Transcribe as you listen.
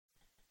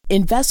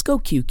Invesco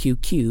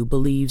QQQ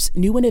believes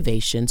new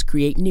innovations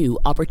create new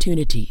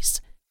opportunities.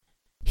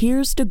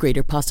 Here's to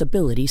greater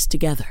possibilities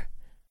together.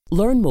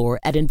 Learn more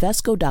at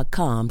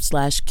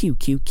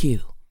Invesco.com/QQQ.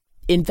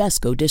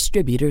 Invesco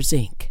Distributors,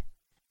 Inc.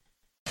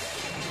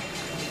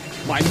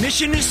 My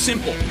mission is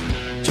simple,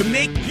 to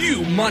make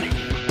you money.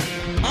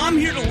 I'm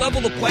here to level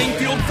the playing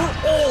field for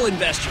all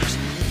investors.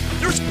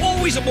 There's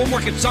always a bull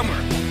market somewhere,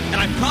 and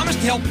I promise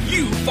to help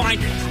you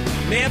find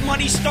it. Mad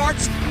Money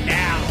starts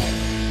now.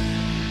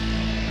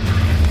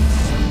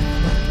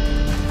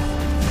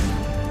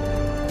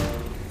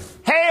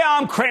 Hey,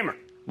 I'm Cramer.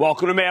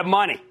 Welcome to Mad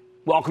Money.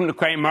 Welcome to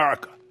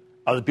Cramerica.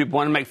 Other people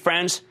want to make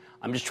friends?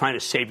 I'm just trying to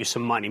save you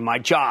some money. My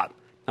job,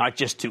 not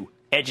just to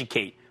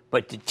educate,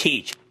 but to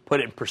teach, put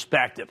it in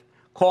perspective.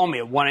 Call me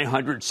at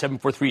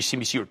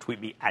 1-800-743-CNBC or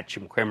tweet me at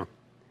Jim Cramer.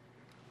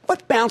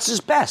 What bounces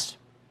best?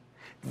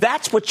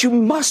 That's what you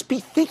must be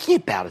thinking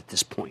about at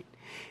this point.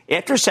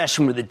 After a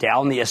session where the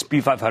Dow and the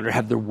S&P 500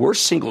 have their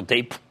worst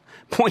single-day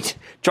point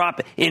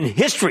drop in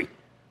history,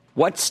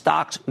 what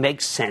stocks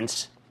make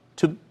sense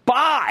to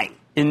buy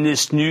in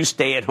this new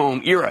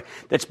stay-at-home era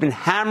that's been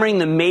hammering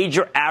the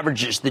major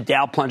averages? The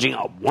Dow plunging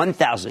up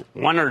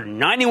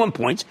 1,191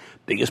 points,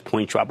 biggest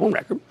point drop on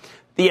record.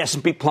 The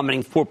S&P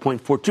plummeting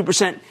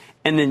 4.42%,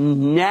 and the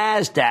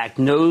NASDAQ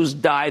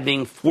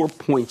nosediving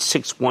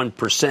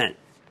 4.61%.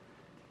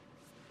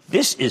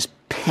 This is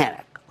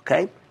panic,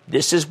 okay?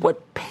 This is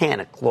what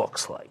panic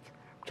looks like,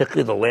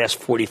 particularly the last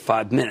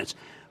 45 minutes.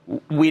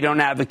 We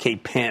don't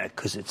advocate panic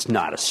because it's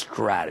not a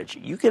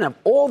strategy. You can have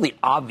all the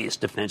obvious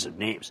defensive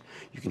names.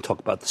 You can talk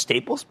about the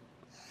staples.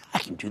 I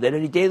can do that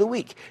any day of the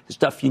week. The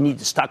stuff you need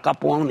to stock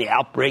up on when the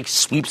outbreak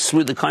sweeps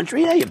through the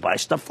country, yeah, you buy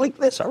stuff like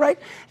this, all right?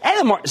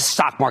 And the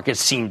stock markets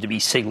seem to be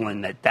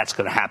signaling that that's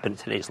going to happen in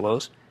today's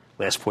lows,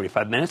 last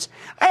 45 minutes.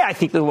 I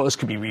think the lows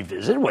could be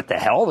revisited. What the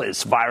hell?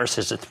 This virus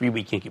has a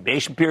 3-week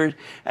incubation period.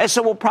 And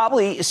so we'll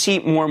probably see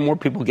more and more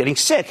people getting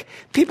sick.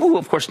 People who,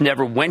 of course,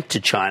 never went to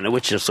China,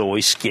 which is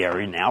always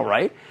scary now,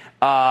 right?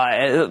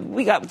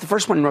 We got the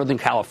first one in Northern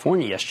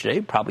California yesterday,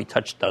 probably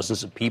touched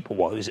dozens of people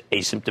while it was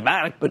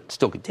asymptomatic, but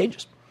still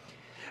contagious.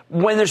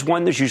 When there's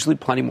one, there's usually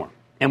plenty more.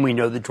 And we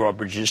know the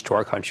drawbridges to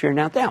our country are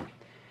now down.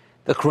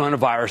 The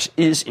coronavirus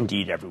is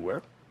indeed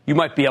everywhere. You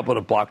might be able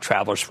to block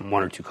travelers from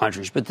 1 or 2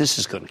 countries, but this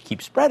is going to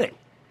keep spreading.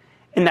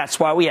 And that's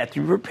why we have to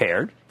be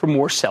prepared for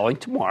more selling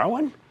tomorrow.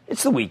 And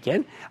it's the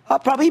weekend.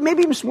 Probably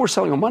maybe even some more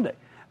selling on Monday.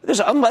 There's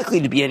unlikely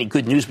to be any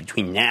good news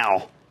between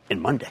now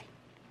and Monday.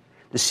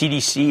 The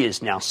CDC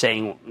is now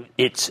saying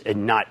it's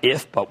not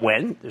if, but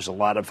when. There's a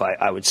lot of,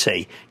 I would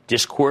say,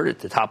 discord at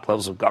the top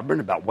levels of government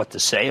about what to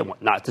say and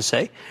what not to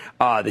say.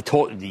 The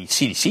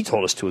CDC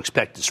told us to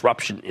expect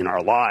disruption in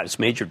our lives,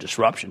 major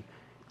disruption.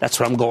 That's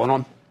what I'm going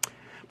on.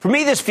 For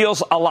me, this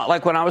feels a lot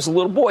like when I was a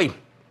little boy.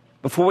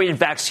 Before we had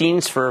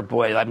vaccines for,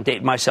 boy, I'm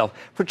dating myself,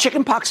 for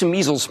chickenpox and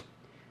measles.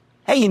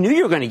 Hey, you knew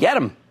you were going to get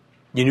them.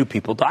 You knew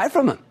people died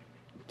from them.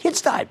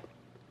 Kids died.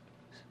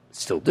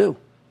 Still do.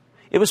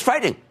 It was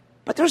frightening.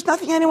 But there was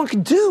nothing anyone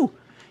could do.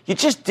 You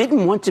just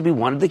didn't want to be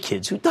one of the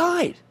kids who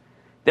died.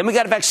 Then we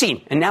got a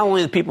vaccine. And now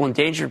only the people in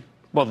danger,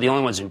 well, the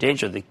only ones in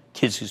danger are the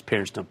kids whose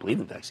parents don't believe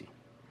in the vaccine.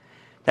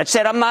 That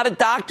said, I'm not a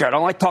doctor. I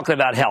don't like talking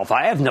about health.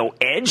 I have no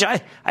edge. I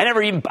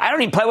don't even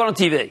play one on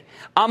TV.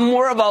 I'm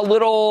more of a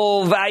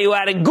little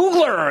value-added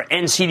Googler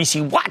and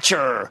CDC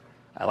watcher.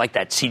 I like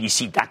that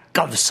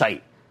CDC.gov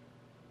site.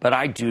 But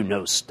I do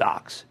know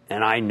stocks,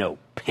 and I know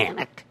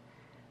panic.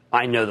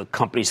 I know the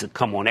companies that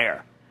come on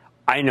air.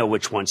 I know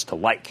which ones to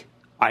like.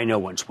 I know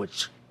ones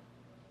which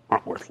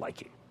aren't worth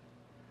liking.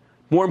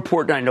 More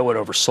important, I know what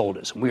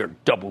oversold is. And we are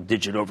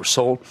double-digit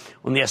oversold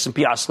on the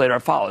S&P oscillator I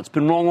follow. It's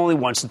been wrong only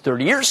once in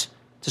 30 years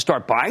to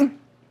start buying.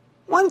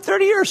 1 in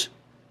 30 years.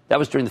 That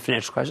was during the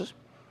financial crisis.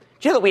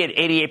 Do you know that we had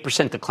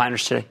 88%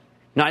 decliners today?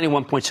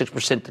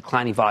 91.6%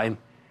 declining volume.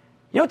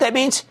 You know what that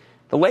means?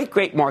 The late,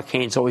 great Mark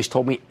Haynes always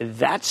told me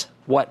that's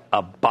what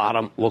a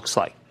bottom looks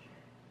like.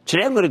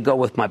 Today I'm going to go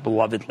with my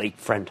beloved late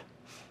friend.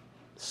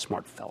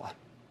 Smart fella.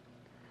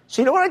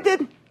 So you know what I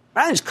did?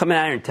 I just come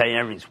out here and tell you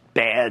everything's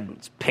bad, and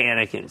it's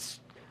panic, and it's,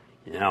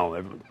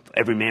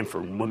 every man for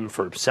woman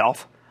for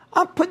himself.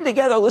 I'm putting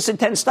together a list of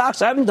 10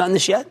 stocks. I haven't done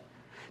this yet.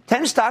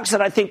 10 stocks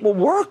that I think will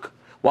work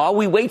while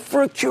we wait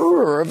for a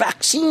cure or a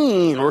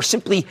vaccine or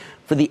simply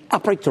for the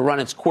outbreak to run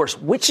its course,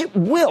 which it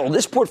will.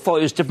 This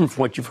portfolio is different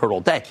from what you've heard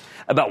all day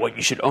about what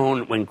you should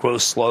own when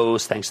growth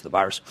slows thanks to the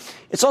virus.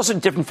 It's also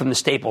different from the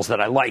staples that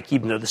I like,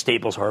 even though the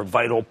staples are a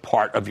vital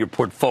part of your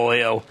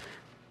portfolio.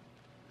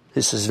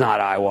 This is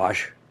not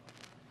eyewash.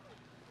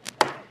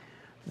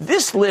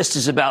 This list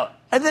is about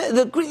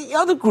the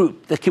other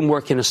group that can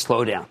work in a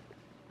slowdown.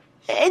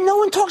 And no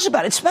one talks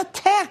about it. It's about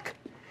tech.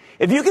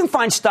 If you can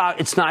find stock,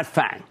 it's not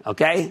FANG,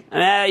 okay?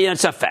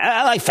 It's not FANG.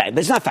 I like FANG,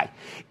 but it's not FANG.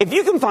 If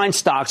you can find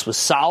stocks with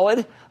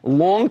solid,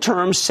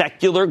 long-term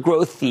secular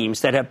growth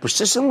themes that have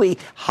persistently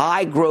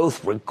high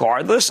growth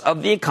regardless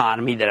of the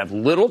economy, that have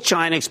little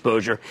China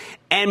exposure,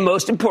 and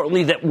most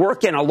importantly, that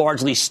work in a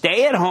largely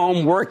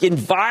stay-at-home work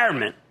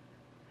environment,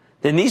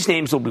 then these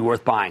names will be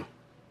worth buying.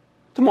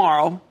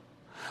 Tomorrow,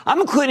 I'm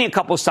including a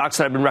couple of stocks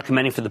that I've been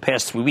recommending for the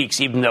past 3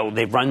 weeks, even though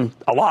they've run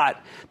a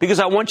lot, because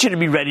I want you to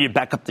be ready to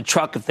back up the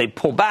truck if they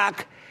pull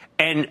back,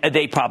 and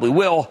they probably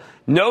will.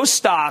 No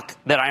stock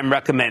that I'm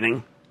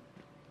recommending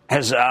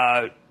has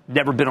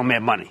never been on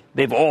Mad Money.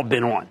 They've all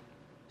been on.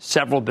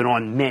 Several have been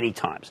on many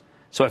times.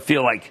 So I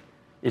feel like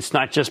it's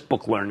not just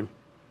book learning.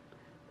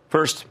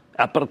 First,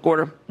 Apple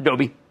quarter,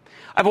 Adobe.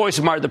 I've always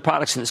admired the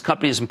products, and this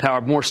company has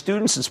empowered more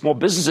students and small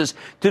businesses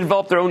to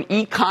develop their own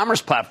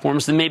e-commerce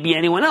platforms than maybe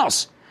anyone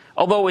else.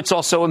 Although it's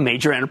also a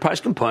major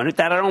enterprise component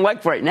that I don't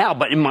like right now.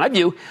 But in my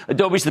view,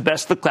 Adobe's the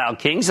best of the cloud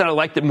kings, and I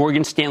like that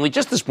Morgan Stanley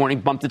just this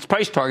morning bumped its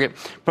price target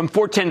from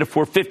 $410 to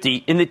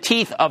 $450 in the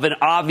teeth of an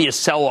obvious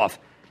sell-off.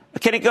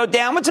 Can it go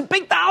down? It's a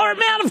big dollar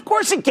amount. Of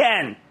course it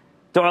can.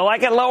 Do I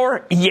like it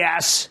lower?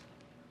 Yes.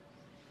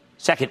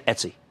 Second,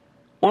 Etsy.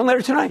 On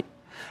later tonight.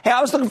 Hey, I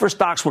was looking for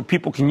stocks where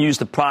people can use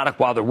the product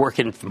while they're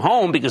working from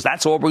home, because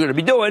that's all we're going to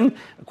be doing,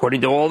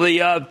 according to all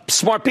the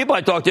smart people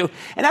I talked to.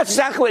 And that's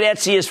exactly what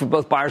Etsy is for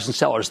both buyers and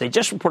sellers. They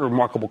just reported a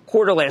remarkable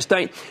quarter last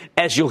night,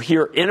 as you'll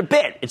hear in a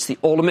bit. It's the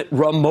ultimate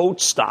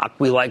remote stock.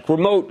 We like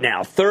remote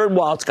now. Third,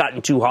 while it's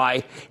gotten too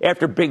high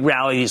after a big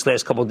rally these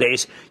last couple of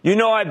days. You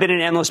know I've been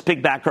an endless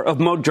big backer of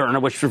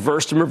Moderna, which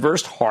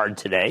reversed hard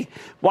today.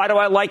 Why do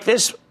I like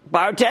this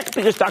biotech?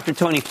 Because Dr.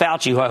 Tony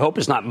Fauci, who I hope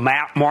is not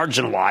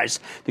marginalized,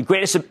 the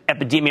greatest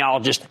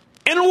epidemiologist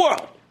in the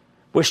world,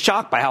 was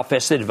shocked by how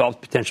fast they developed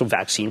a potential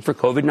vaccine for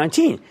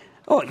COVID-19.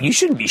 Oh, you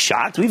shouldn't be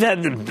shocked. We've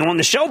had them on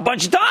the show a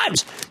bunch of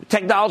times. The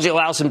technology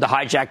allows them to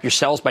hijack your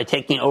cells by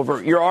taking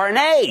over your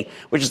RNA,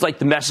 which is like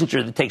the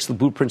messenger that takes the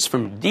blueprints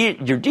from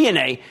your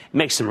DNA and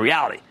makes them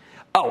reality.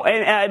 Oh,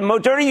 and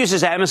Moderna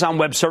uses Amazon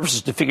Web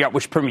Services to figure out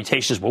which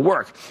permutations will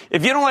work.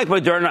 If you don't like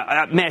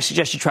Moderna, may I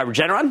suggest you try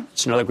Regeneron?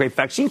 It's another great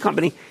vaccine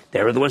company.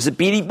 They were the ones that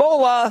beat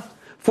Ebola.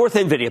 Fourth,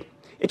 NVIDIA.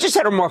 It just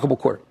had a remarkable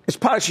quarter. Its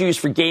products are used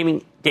for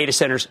gaming, data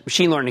centers,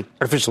 machine learning,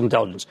 artificial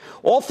intelligence.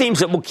 All themes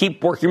that will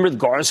keep working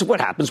regardless of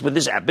what happens with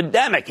this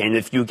epidemic, and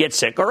if you get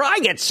sick or I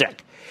get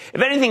sick.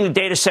 If anything, the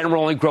data center will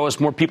only grow as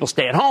more people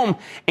stay at home,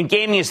 and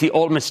gaming is the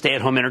ultimate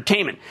stay-at-home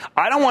entertainment.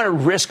 I don't want to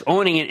risk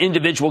owning an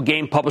individual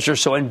game publisher,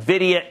 so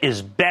NVIDIA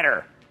is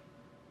better.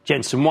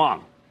 Jensen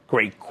Huang,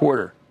 great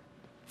quarter.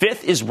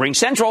 Fifth is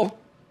RingCentral.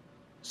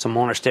 Some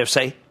on our staff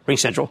say,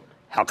 RingCentral,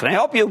 how can I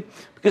help you?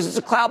 Because it's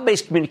a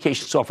cloud-based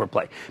communication software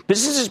play.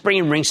 Businesses bring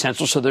in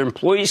RingCentral so their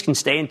employees can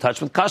stay in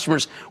touch with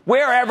customers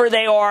wherever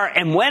they are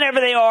and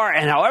whenever they are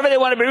and however they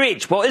want to be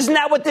reached. Well, isn't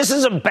that what this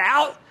is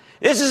about?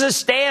 This is a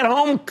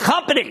stay-at-home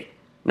company.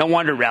 No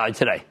wonder it rallied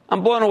today.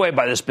 I'm blown away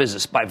by this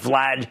business, by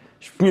Vlad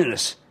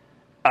Shmunis.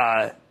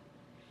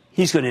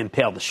 He's going to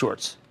impale the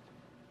shorts.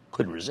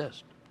 Couldn't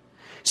resist.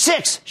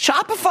 6,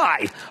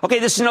 Shopify. Okay,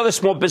 this is another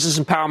small business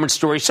empowerment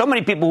story. So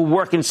many people who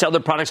work and sell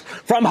their products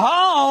from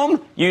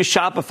home use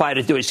Shopify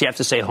to do it. So you have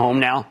to say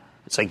home now.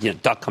 It's like,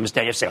 duck comes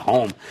down, you have to say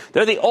home.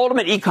 They're the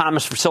ultimate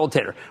e-commerce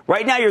facilitator.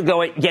 Right now, you're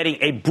getting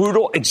a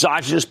brutal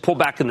exogenous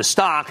pullback in the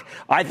stock.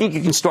 I think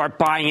you can start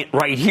buying it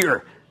right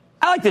here.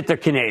 I like that they're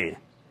Canadian.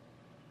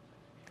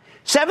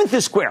 7th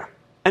is Square.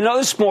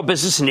 Another small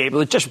business enabler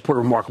that just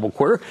reported a remarkable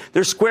quarter.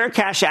 Their Square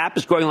Cash app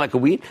is growing like a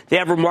weed. They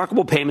have a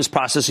remarkable payments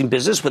processing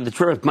business with a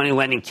terrific money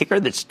lending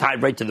kicker that's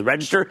tied right to the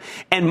register.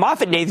 And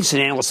MoffettNathanson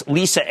analyst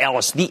Lisa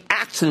Ellis, the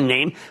axe to the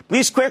name,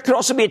 believes Square could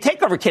also be a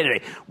takeover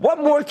candidate. What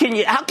more how can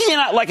you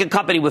not like a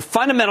company with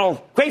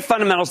great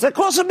fundamentals that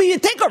could also be a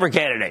takeover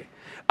candidate?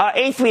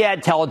 8th, we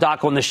had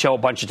Teladoc on the show a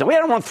bunch of times. We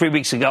had him on 3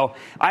 weeks ago.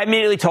 I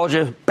immediately told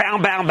you, bam,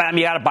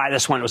 you got to buy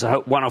this one. It was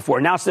at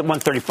 104. Now it's at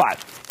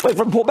 135. Wait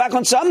for a pullback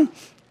on something?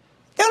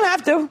 You don't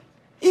have to.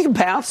 You can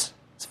pounce.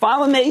 It's fine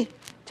with me.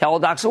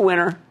 Teladoc's a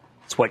winner.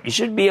 It's what you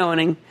should be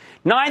owning.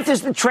 9th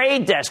is the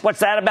Trade Desk. What's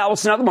that about?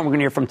 What's another one we're going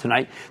to hear from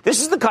tonight?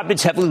 This is the company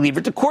that's heavily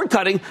levered to cord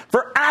cutting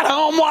for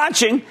at-home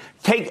watching.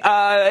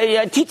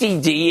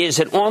 TTD is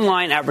an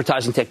online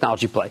advertising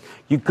technology play.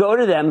 You go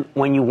to them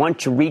when you want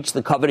to reach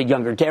the coveted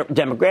younger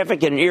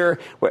demographic in an era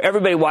where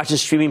everybody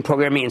watches streaming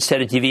programming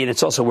instead of TV, and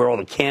it's also where all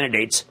the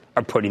candidates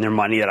are putting their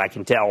money, that I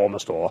can tell,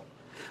 almost all.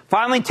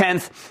 Finally,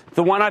 10th,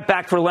 the one I've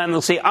backed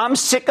relentlessly. I'm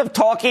sick of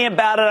talking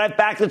about it. I've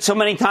backed it so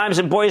many times,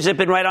 and boy, has it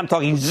been right. I'm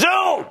talking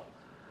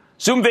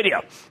Zoom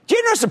Video. Do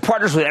you notice the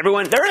partners with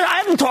everyone? I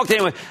haven't talked to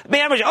anyone.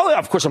 I mean, yeah,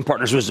 of course I'm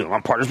partners with Zoom.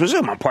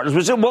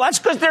 Well, that's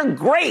because they're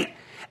great.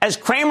 As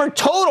Cramer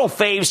total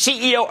fave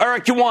CEO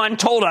Eric Yuan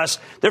told us,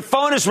 their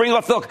phone is ringing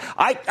off the hook.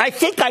 I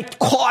think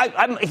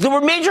there were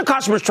major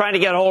customers trying to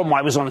get a hold of them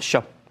while I was on the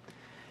show.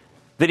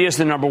 Video is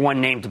the number one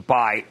name to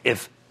buy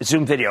if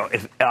Zoom Video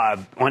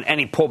on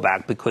any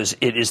pullback, because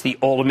it is the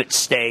ultimate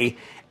stay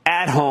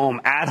at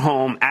home, and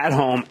at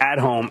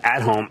home.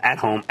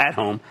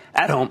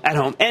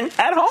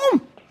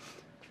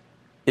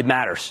 It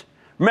matters.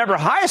 Remember,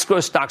 highest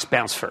growth stocks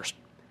bounce first.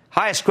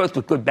 Highest growth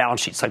with good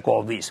balance sheets, like all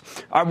of these,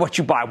 are what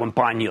you buy when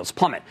bond yields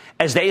plummet,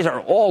 as these are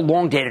all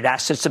long-dated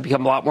assets that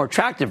become a lot more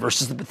attractive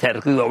versus the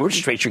pathetically low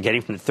interest rates you're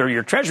getting from the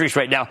 30-year treasuries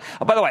right now.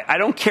 Oh, by the way, I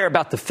don't care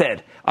about the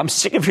Fed. I'm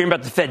sick of hearing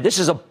about the Fed. This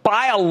is a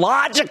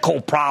biological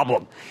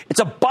problem. It's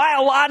a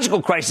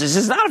biological crisis.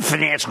 It's not a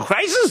financial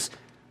crisis.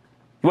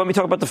 You want me to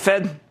talk about the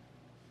Fed?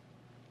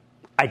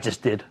 I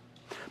just did.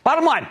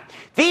 Bottom line,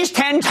 these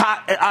 10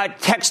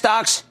 tech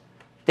stocks,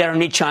 they don't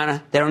need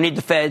China, they don't need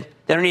the Fed,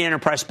 they don't need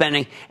enterprise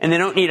spending, and they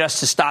don't need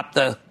us to stop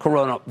the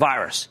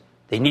coronavirus.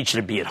 They need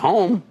you to be at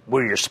home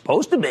where you're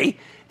supposed to be.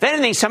 If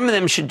anything, some of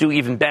them should do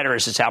even better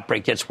as this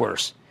outbreak gets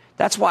worse.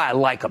 That's why I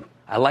like them.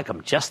 I like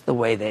them just the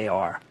way they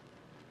are.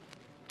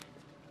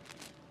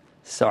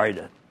 Sorry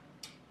to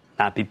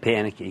not be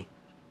panicky.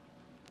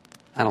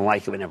 I don't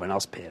like it when everyone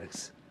else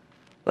panics.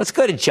 Let's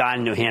go to John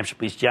in New Hampshire,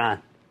 please.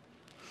 John.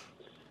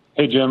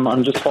 Hey, Jim,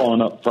 I'm just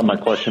following up from my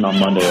question on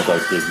Monday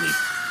about Disney.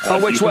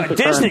 Which one?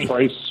 Disney? The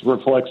price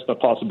reflects the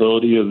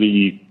possibility of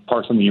the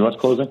parks in the U.S.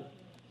 closing?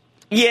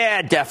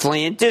 Yeah,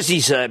 definitely. And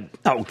Disney's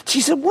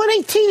she's at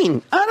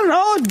 118. I don't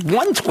know,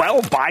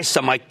 112. Buy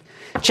some. Like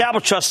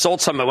Chapel Trust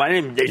sold some.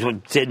 They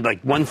did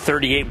like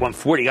 138,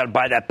 140. Got to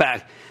buy that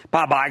back.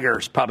 Bob Iger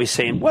is probably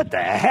saying, "What the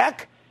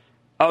heck?"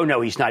 Oh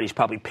no, he's not. He's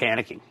probably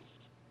panicking.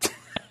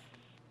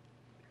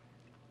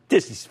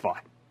 Disney's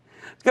fine.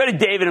 Let's go to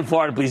David in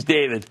Florida, please,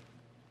 David.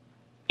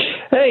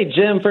 Hey,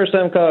 Jim,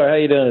 first-time caller. How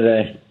you doing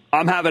today?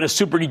 I'm having a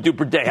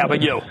super-duper day. How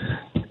about you?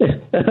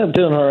 I'm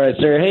doing all right,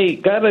 sir. Hey,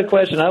 got a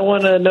question. I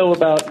want to know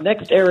about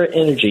Next Era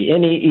Energy,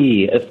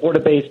 NEE, a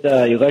Florida-based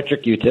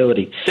electric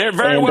utility. They're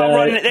very well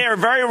run. They are a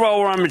very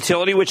well-run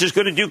utility, which is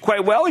going to do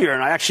quite well here.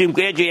 And I actually am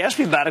glad you asked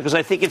me about it because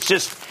I think it's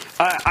just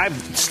I've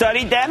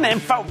studied them,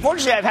 and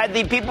fortunately, I've had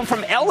the people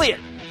from Elliott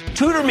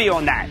tutor me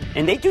on that,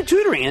 and they do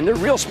tutoring, and they're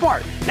real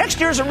smart. Next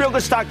year's a real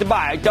good stock to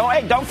buy.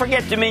 Don't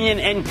forget Dominion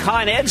and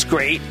Con Ed's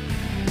great.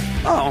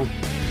 Oh,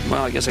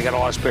 well, I guess I got a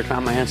lot of spare time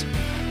on my hands.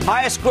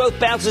 Highest growth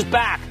bounces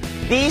back.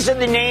 These are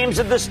the names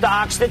of the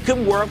stocks that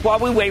could work while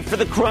we wait for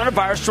the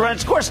coronavirus to run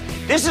its course.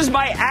 This is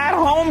my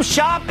at-home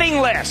shopping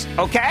list,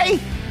 okay?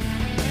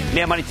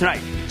 Mad Money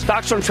tonight.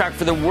 Stocks are on track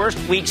for the worst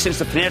week since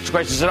the financial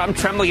crisis, and I'm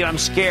trembling and I'm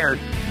scared.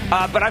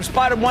 But I've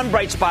spotted one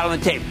bright spot on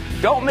the tape.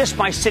 Don't miss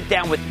my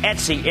sit-down with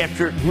Etsy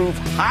after it moved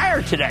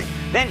higher today.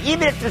 Then,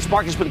 even if this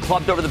market's been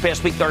clubbed over the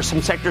past week, there are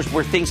some sectors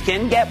where things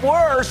can get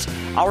worse.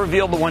 I'll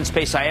reveal the one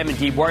space I am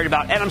indeed worried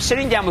about. And I'm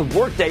sitting down with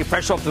Workday,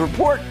 fresh off the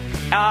report.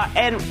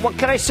 And what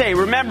can I say?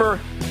 Remember,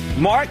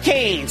 Mark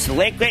Haynes, the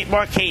late, great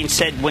Mark Haynes,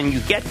 said when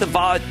you get the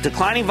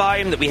declining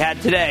volume that we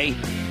had today,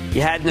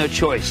 you had no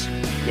choice.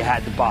 You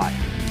had to buy.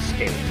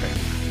 Stay with me.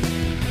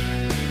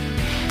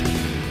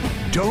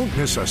 Don't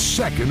miss a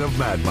second of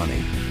Mad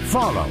Money.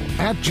 Follow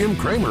 @Jim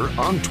Cramer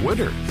on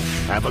Twitter.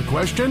 Have a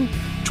question?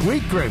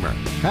 Tweet Cramer.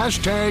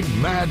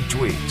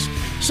 #MadTweets.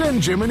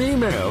 Send Jim an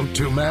email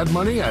to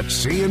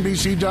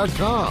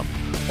madmoney@cnbc.com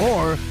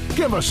or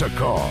give us a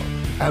call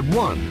at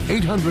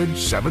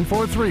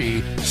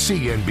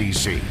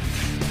 1-800-743-CNBC.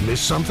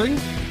 Miss something?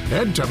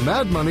 Head to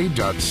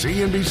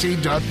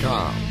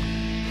madmoney.cnbc.com.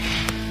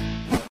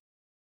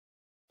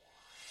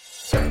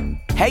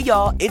 Hey,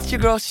 y'all, it's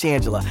your girl,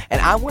 Shangela, and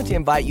I want to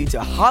invite you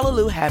to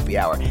Hallelujah Happy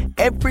Hour.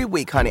 Every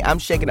week, honey, I'm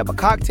shaking up a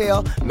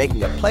cocktail,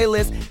 making a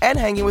playlist, and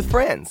hanging with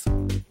friends.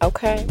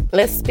 Okay,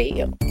 let's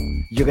spill.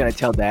 You're going to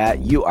tell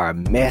Dad you are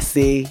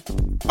messy.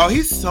 Oh,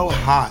 he's so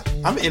hot.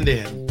 I'm into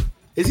him.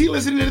 Is he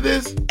listening to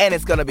this? And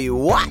it's going to be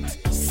what?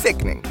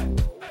 Sickening.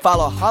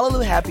 Follow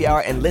Hallelujah Happy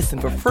Hour and listen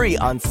for free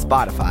on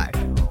Spotify.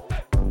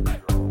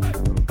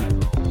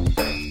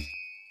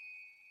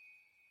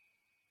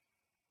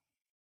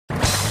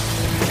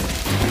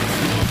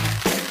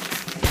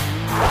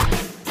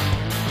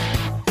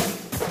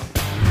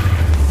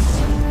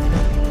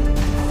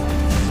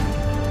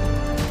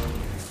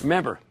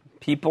 Remember,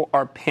 people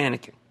are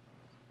panicking.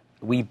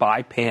 We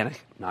buy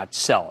panic, not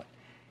sell it.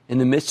 In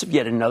the midst of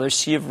yet another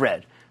sea of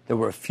red, there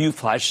were a few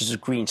flashes of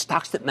green,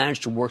 stocks that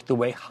managed to work their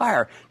way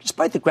higher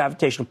despite the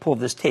gravitational pull of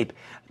this tape.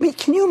 I mean,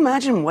 can you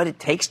imagine what it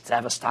takes to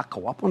have a stock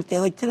go up on a day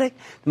like today?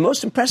 The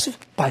most impressive,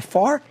 by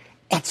far,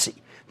 Etsy,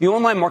 the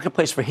online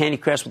marketplace for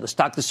handicrafts with a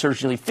stock that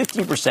surged nearly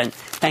 15%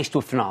 thanks to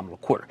a phenomenal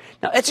quarter.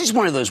 Now, Etsy is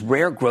one of those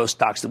rare growth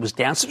stocks that was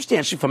down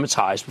substantially from its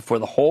highs before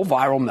the whole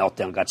viral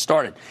meltdown got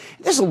started.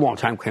 This is a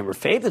long-time Cramer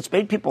fave that's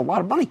made people a lot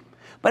of money.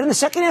 But in the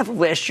second half of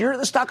last year,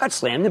 the stock got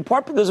slammed, in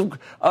part because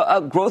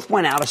of growth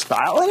went out of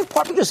style, and in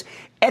part because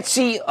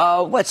Etsy,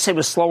 let's say,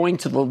 was slowing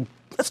to the,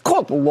 let's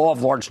call it the law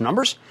of large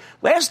numbers.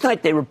 Last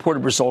night, they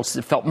reported results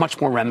that felt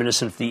much more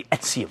reminiscent of the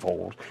Etsy of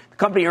old. The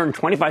company earned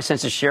 25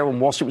 cents a share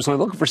when Wall Street was only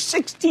looking for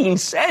 16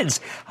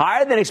 cents.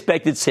 Higher than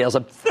expected sales,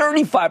 up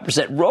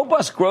 35%.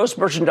 Robust gross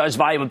merchandise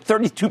volume, up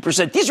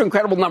 32%. These are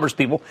incredible numbers,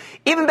 people.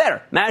 Even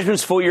better,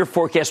 management's full-year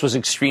forecast was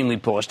extremely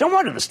bullish. No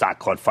wonder the stock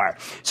caught fire.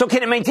 So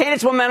can it maintain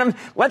its momentum?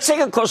 Let's take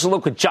a closer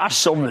look with Josh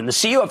Silverman, the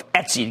CEO of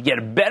Etsy, to get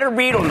a better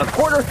read on the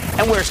quarter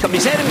and where its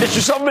company's headed. Mr.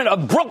 Silverman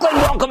of Brooklyn,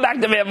 welcome back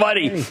to Mad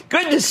Money. Hey.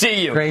 Good to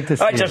see you. Great to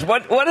see you. Josh,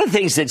 one of the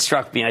things that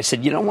struck me, I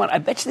said, you know what, I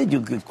bet you they do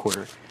a good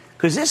quarter.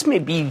 Because this may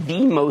be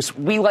the most,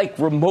 we like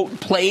remote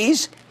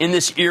plays in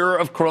this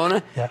era of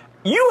Corona. Yeah.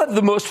 You have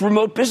the most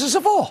remote business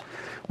of all.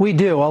 We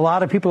do. A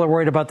lot of people are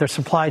worried about their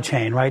supply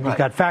chain, right? You've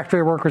got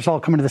factory workers all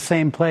coming to the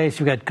same place.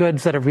 You've got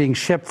goods that are being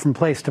shipped from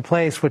place to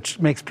place, which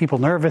makes people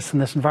nervous in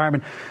this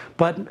environment.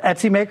 But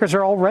Etsy makers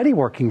are already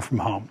working from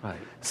home. Right.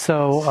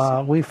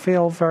 So we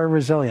feel very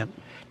resilient.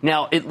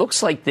 Now, it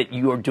looks like that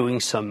you are doing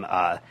some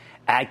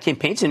ad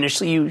campaigns.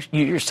 Initially, you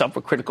yourself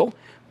were critical,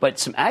 but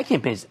some ad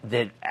campaigns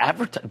that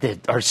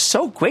are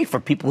so great for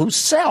people who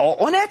sell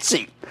on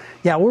Etsy.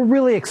 Yeah, we're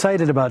really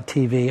excited about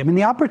TV. I mean,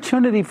 the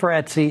opportunity for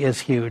Etsy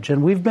is huge,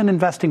 and we've been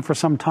investing for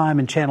some time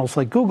in channels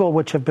like Google,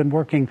 which have been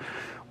working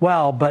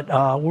well, but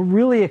we're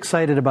really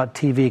excited about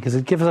TV because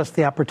it gives us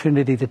the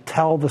opportunity to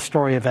tell the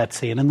story of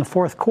Etsy. And in the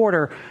fourth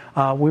quarter,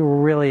 we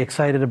were really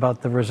excited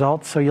about the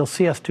results, so you'll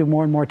see us do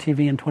more and more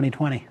TV in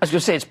 2020. I was going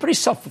to say, it's pretty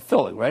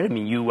self-fulfilling, right? I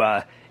mean,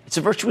 it's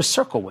a virtuous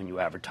circle when you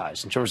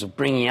advertise in terms of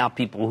bringing out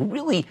people who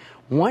really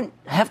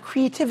have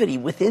creativity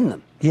within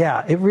them.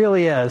 Yeah, it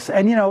really is.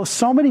 And,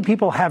 so many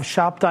people have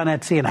shopped on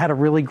Etsy and had a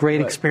really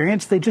great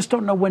experience. They just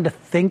don't know when to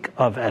think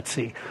of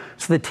Etsy.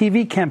 So the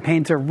TV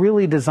campaigns are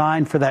really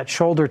designed for that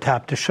shoulder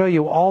tap to show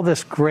you all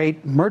this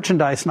great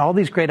merchandise and all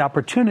these great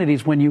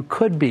opportunities when you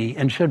could be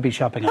and should be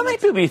shopping on Etsy. How many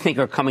people do you think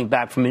are coming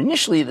back from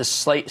initially the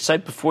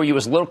site before you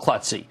was a little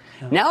klutzy?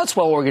 Yeah. Now it's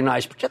well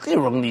organized,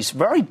 particularly around these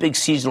very big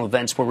seasonal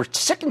events where we're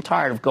sick and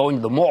tired of going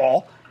to the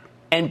mall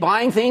and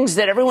buying things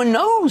that everyone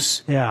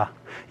knows. Yeah.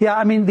 Yeah,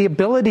 I mean, the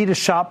ability to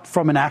shop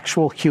from an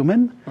actual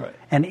human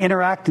and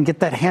interact and get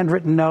that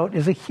handwritten note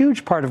is a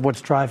huge part of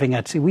what's driving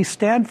Etsy. We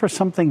stand for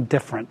something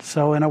different.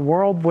 So in a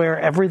world where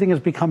everything is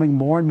becoming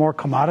more and more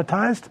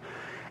commoditized,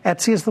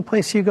 Etsy is the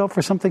place you go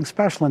for something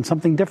special and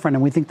something different.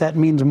 And we think that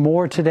means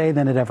more today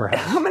than it ever has.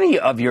 How many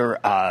of your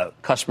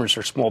customers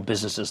are small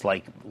businesses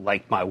like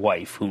my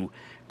wife who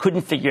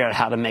couldn't figure out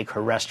how to make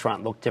her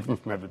restaurant look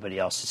different from everybody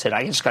else? She said,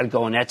 I just got to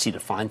go on Etsy to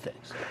find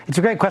things. It's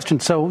a great question.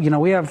 So,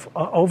 we have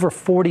over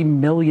 40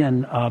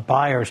 million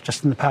buyers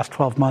just in the past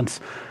 12 months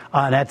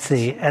on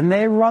Etsy, and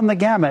they run the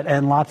gamut.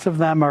 And lots of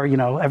them are,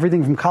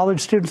 everything from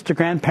college students to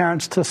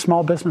grandparents to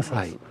small businesses.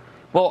 Right.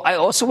 Well, I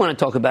also want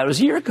to talk about, it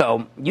was a year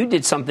ago, you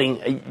did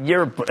something,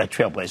 you're a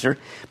trailblazer,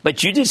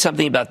 but you did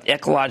something about the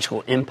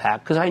ecological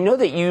impact, because I know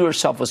that you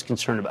yourself was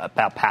concerned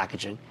about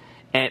packaging.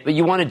 But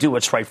you want to do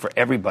what's right for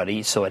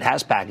everybody, so it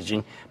has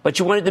packaging, but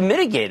you wanted to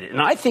mitigate it.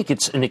 And I think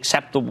it's an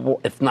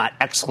acceptable, if not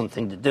excellent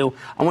thing to do.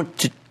 I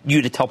want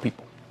you to tell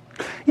people.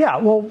 Yeah,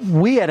 well,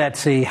 we at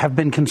Etsy have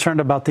been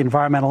concerned about the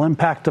environmental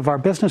impact of our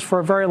business for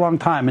a very long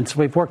time. And so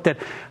we've worked at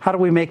how do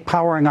we make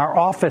powering our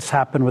office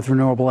happen with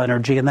renewable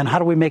energy, and then how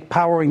do we make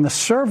powering the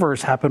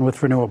servers happen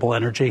with renewable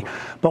energy.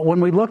 But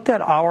when we looked at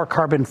our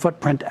carbon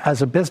footprint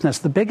as a business,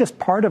 the biggest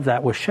part of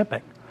that was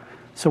shipping.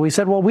 So we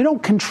said, well, we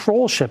don't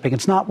control shipping.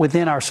 It's not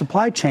within our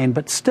supply chain,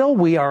 but still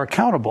we are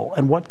accountable.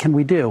 And what can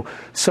we do?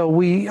 So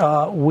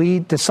we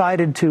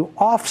decided to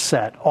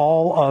offset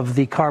all of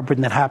the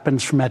carbon that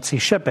happens from Etsy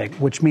shipping,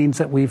 which means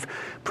that we've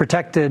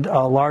protected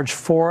large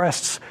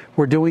forests.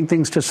 We're doing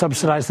things to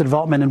subsidize the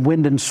development in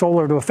wind and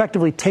solar to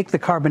effectively take the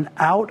carbon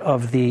out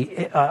of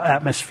the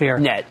atmosphere,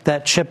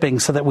 that shipping,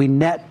 so that we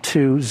net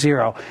to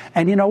zero.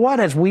 And you know what?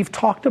 As we've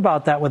talked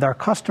about that with our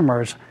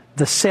customers,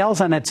 the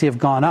sales on Etsy have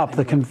gone up.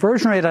 The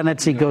conversion rate on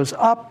Etsy goes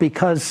up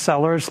because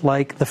sellers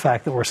like the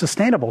fact that we're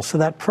sustainable. So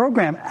that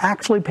program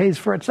actually pays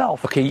for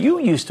itself. Okay, you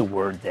used a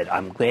word that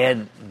I'm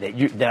glad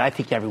that I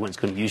think everyone's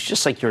going to use,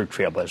 just like you're a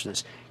trailblazer in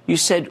this. You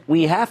said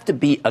we have to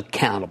be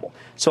accountable.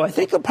 So I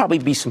think there'll probably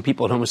be some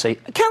people at home who say,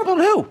 accountable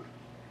to who?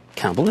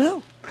 Accountable to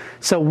who?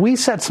 So we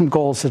set some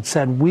goals that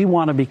said we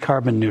want to be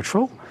carbon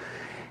neutral.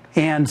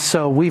 And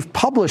so we've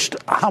published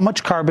how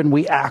much carbon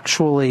we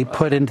actually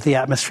put into the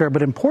atmosphere.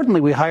 But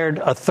importantly, we hired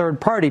a third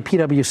party,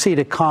 PwC,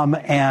 to come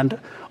and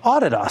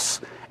audit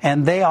us.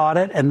 And they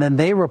audit and then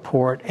they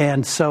report.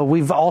 And so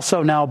we've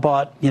also now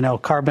bought,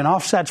 carbon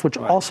offsets, which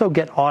also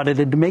get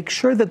audited to make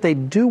sure that they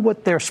do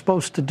what they're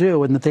supposed to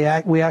do and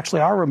that we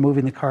actually are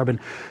removing the carbon.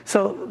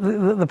 So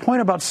the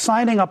point about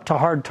signing up to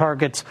hard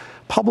targets,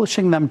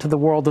 publishing them to the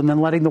world, and then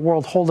letting the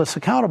world hold us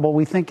accountable,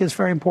 we think is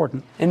very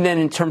important. And then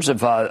in terms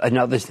of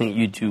another thing that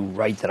you do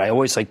right that I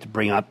always like to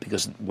bring up,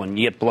 because when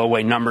you get blow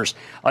away numbers,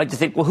 I like to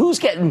think, well, who's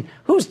getting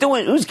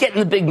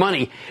the big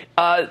money?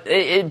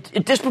 A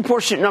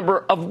disproportionate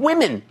number of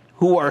women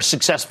who are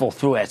successful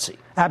through Etsy.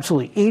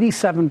 Absolutely.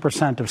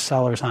 87% of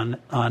sellers on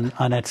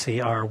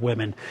Etsy are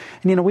women.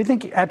 And, we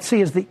think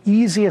Etsy is the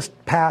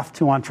easiest path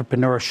to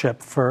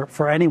entrepreneurship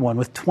for anyone.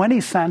 With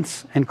 20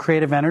 cents and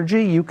creative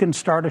energy, you can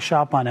start a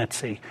shop on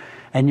Etsy.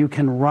 And you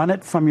can run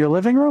it from your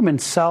living room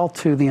and sell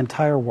to the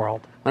entire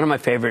world. One of my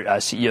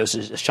favorite CEOs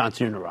is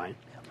Shantanu Narayan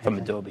from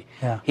Adobe.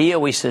 Yeah. He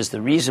always says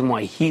the reason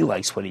why he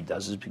likes what he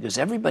does is because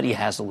everybody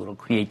has a little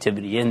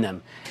creativity in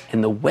them,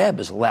 and the web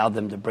has allowed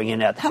them to bring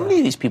it out. How many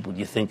of these people do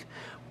you think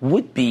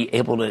would be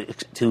able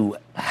to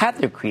have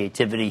their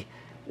creativity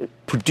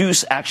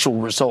produce actual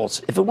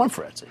results if it weren't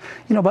for Etsy?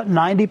 About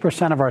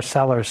 90% of our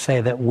sellers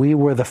say that we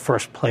were the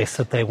first place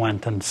that they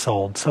went and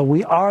sold. So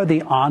we are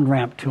the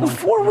on-ramp to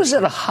Before, was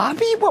it a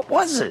hobby? What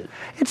was it?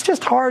 It's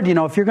just hard.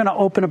 If you're going to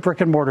open a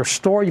brick-and-mortar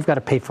store, you've got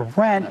to pay for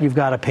rent. You've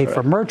got to pay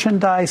for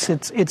merchandise.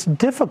 It's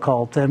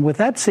difficult. And with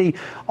Etsy,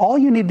 all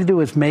you need to do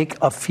is make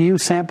a few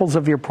samples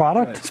of your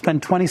product,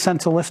 spend 20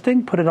 cents a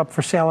listing, put it up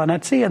for sale on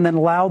Etsy, and then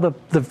allow the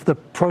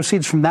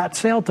proceeds from that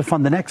sale to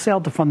fund the next sale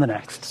to fund the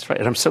next. That's right.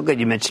 And I'm so glad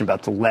you mentioned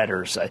about the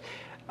letters.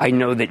 I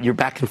know that you're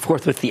back and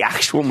forth with the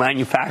actual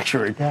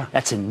manufacturer. Yeah.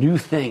 That's a new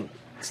thing.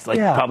 It's like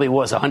probably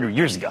was 100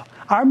 years ago.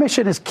 Our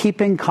mission is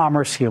keeping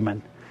commerce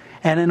human.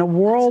 And in a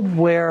world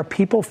where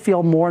people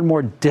feel more and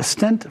more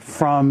distant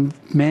from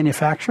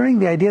manufacturing,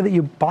 the idea that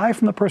you buy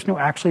from the person who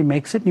actually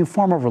makes it and you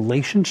form a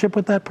relationship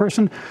with that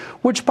person,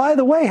 which, by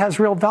the way, has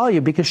real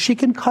value because she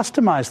can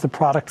customize the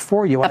product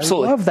for you.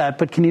 Absolutely. I love that,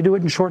 but can you do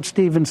it in short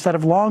sleeve instead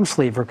of long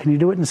sleeve? Or can you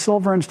do it in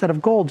silver instead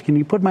of gold? Can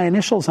you put my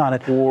initials on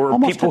it? Or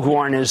people who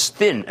aren't as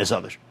thin as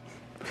others.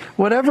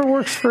 Whatever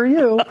works for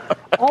you.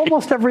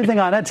 Almost everything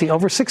on Etsy.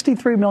 Over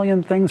 63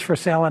 million things for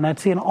sale on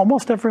Etsy, and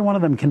almost every one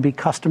of them can be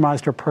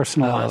customized or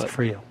personalized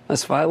for you.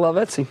 That's why I love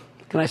Etsy.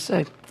 What can I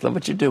say? Love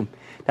what you do.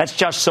 That's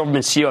Josh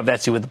Silverman, CEO of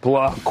Etsy, with the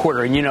blowout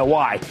quarter, and you know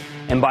why.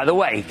 And by the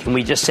way, can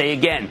we just say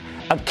again,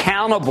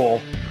 accountable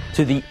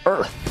to the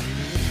earth.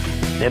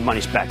 That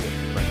money's back there.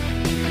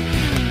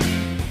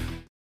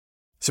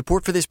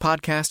 Support for this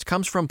podcast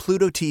comes from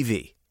Pluto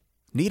TV.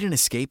 Need an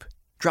escape?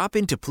 Drop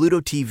into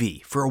Pluto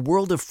TV for a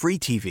world of free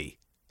TV.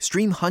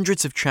 Stream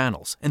hundreds of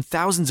channels and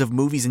thousands of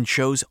movies and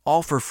shows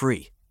all for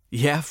free.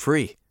 Yeah,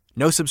 free.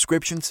 No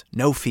subscriptions,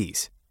 no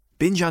fees.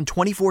 Binge on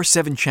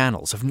 24/7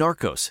 channels of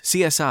Narcos,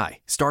 CSI,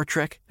 Star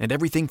Trek, and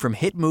everything from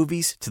hit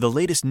movies to the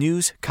latest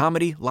news,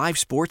 comedy, live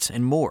sports,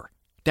 and more.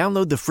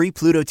 Download the free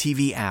Pluto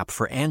TV app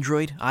for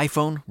Android,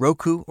 iPhone,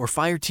 Roku, or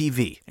Fire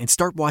TV and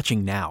start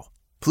watching now.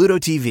 Pluto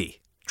TV.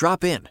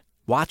 Drop in.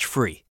 Watch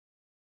free.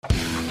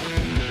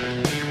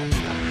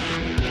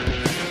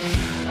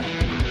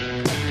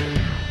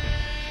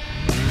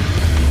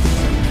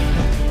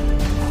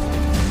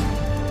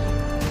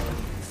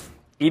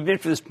 Even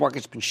if this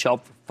market's been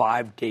shelved for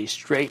 5 days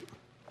straight,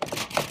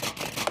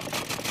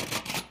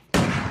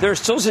 there are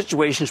still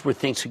situations where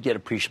things could get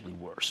appreciably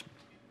worse.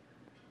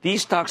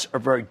 These stocks are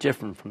very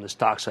different from the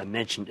stocks I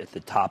mentioned at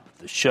the top of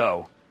the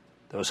show,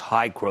 those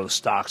high-growth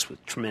stocks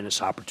with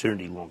tremendous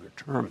opportunity longer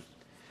term.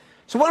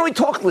 So why don't we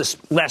talk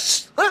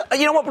less?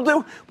 You know what we'll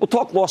do? We'll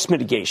talk loss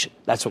mitigation.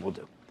 That's what we'll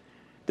do.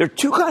 There are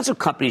two kinds of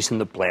companies in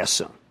the blast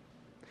zone,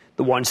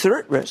 the ones that are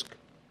at risk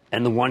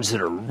and the ones that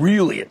are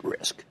really at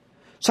risk.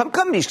 Some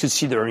companies could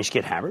see their earnings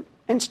get hammered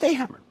and stay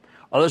hammered.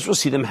 Others will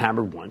see them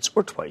hammered once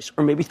or twice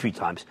or maybe 3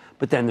 times,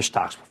 but then their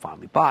stocks will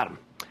finally bottom.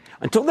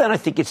 Until then, I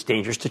think it's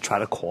dangerous to try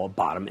to call a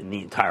bottom in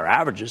the entire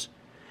averages.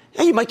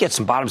 Yeah, you might get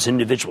some bottoms in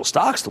individual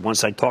stocks, the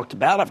ones I talked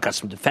about. I've got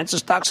some defensive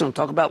stocks I'm going to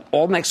talk about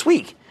all next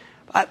week.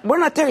 We're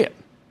not there yet.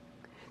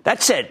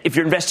 That said, if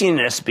you're investing in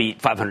an S&P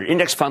 500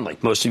 index fund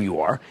like most of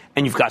you are,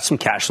 and you've got some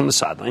cash on the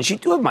sidelines, you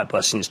do have my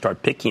blessing to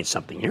start picking at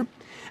something here.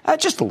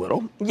 Just a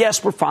little.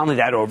 Yes, we're finally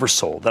that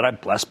oversold that I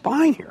bless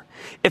buying here.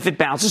 If it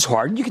bounces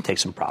hard, you can take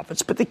some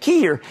profits. But the key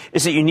here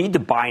is that you need to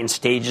buy in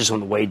stages on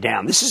the way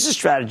down. This is a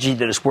strategy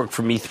that has worked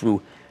for me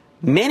through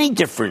many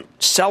different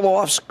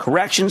sell-offs,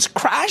 corrections,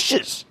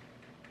 crashes.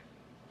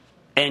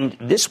 And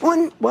this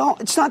one, well,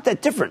 it's not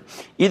that different.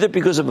 Either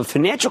because of a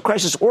financial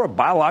crisis or a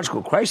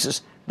biological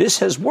crisis, this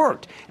has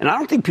worked. And I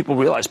don't think people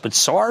realize, but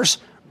SARS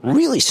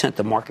really sent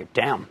the market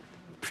down.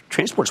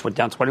 Transports went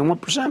down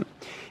 21%.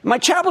 In my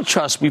charitable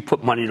trust, we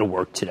put money to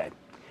work today.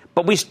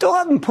 But we still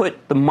haven't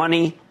put the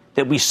money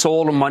that we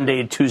sold on Monday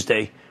and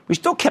Tuesday. We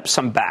still kept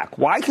some back.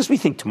 Why? Because we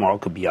think tomorrow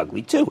could be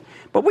ugly, too.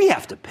 But we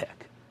have to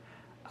pick.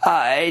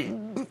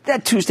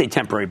 That Tuesday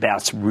temporary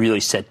bounce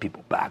really set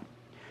people back.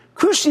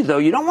 Crucially, though,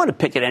 you don't want to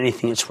pick at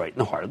anything that's right in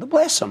the heart of the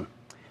blast zone.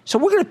 So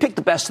we're going to pick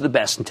the best of the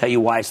best and tell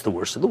you why it's the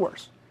worst of the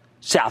worst.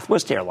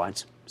 Southwest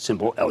Airlines,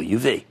 symbol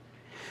LUV.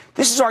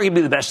 This is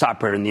arguably the best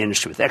operator in the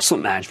industry with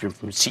excellent management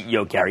from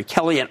CEO Gary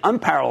Kelly and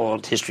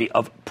unparalleled history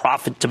of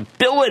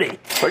profitability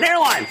for an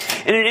airline.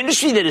 In an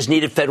industry that has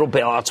needed federal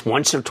bailouts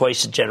once or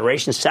twice a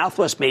generation,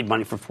 Southwest made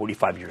money for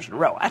 45 years in a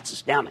row. That's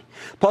astounding.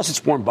 Plus,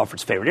 it's Warren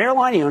Buffett's favorite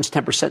airline. He owns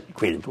 10%.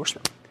 Great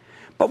endorsement.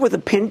 But with the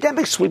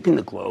pandemic sweeping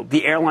the globe,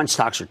 the airline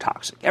stocks are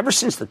toxic. Ever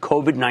since the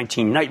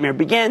COVID-19 nightmare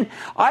began,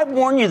 I've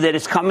warned you that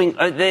it's coming.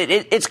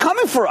 It's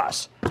coming for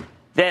us.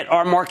 That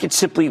our markets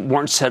simply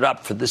weren't set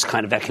up for this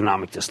kind of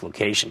economic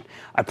dislocation.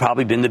 I've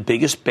probably been the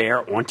biggest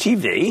bear on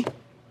TV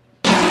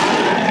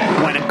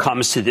when it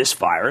comes to this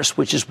virus,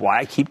 which is why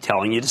I keep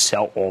telling you to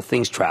sell all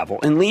things travel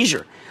and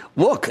leisure.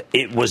 Look,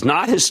 it was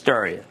not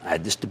hysteria. I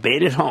had this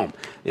debate at home.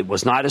 It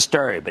was not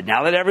hysteria. But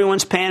now that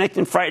everyone's panicked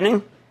and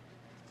frightening,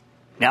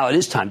 now it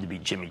is time to be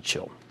Jimmy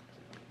Chill.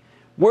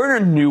 We're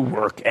in a new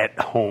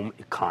work-at-home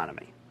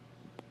economy.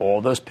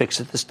 All those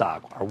picks at the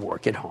stock are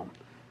work at home.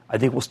 I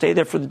think we'll stay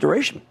there for the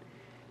duration.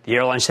 The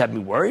airlines have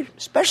me worried,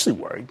 especially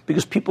worried,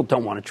 because people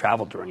don't want to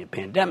travel during a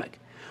pandemic.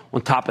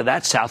 On top of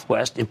that,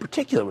 Southwest, in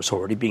particular, was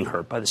already being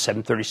hurt by the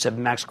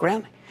 737 MAX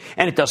grounding.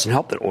 And it doesn't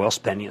help that oil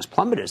spending has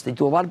plummeted as they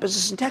do a lot of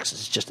business in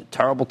Texas. It's just a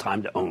terrible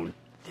time to own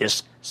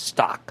this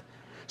stock.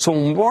 So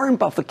when Warren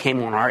Buffett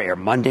came on our air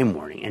Monday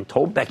morning and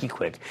told Becky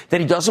Quick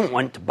that he doesn't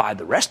want to buy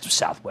the rest of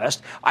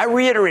Southwest, I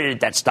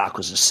reiterated that stock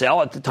was a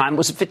sell. At the time, it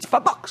was at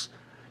 $55.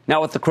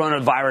 Now, with the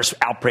coronavirus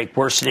outbreak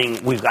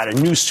worsening, we've got a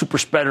new super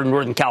spreader in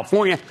Northern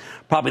California,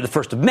 probably the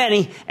first of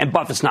many, and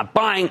Buffett's not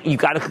buying. You've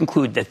got to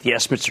conclude that the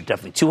estimates are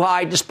definitely too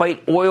high,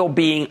 despite oil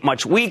being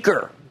much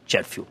weaker,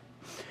 jet fuel.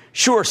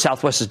 Sure,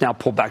 Southwest has now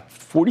pulled back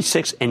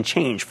 46 and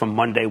change from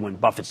Monday when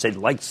Buffett said he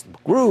likes the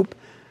group,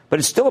 but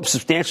it's still up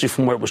substantially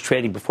from where it was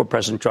trading before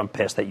President Trump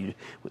passed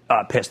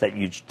that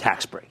huge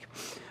tax break.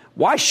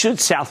 Why should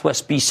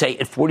Southwest be, say,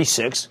 at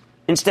 46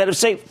 instead of,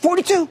 say,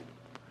 42,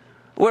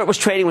 where it was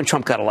trading when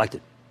Trump got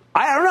elected?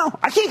 I don't know.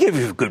 I can't give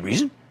you a good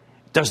reason.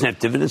 It doesn't have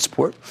dividend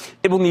support.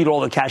 It will need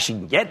all the cash it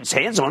can get its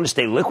hands on to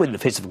stay liquid in the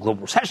face of a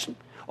global recession,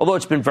 although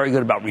it's been very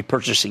good about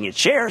repurchasing its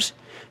shares.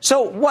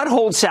 So what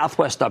holds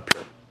Southwest up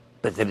here?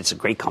 But that it's a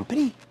great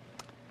company?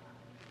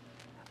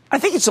 I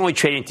think it's only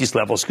trading at these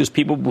levels because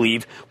people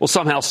believe we'll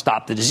somehow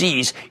stop the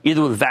disease,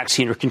 either with a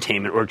vaccine or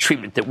containment or a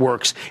treatment that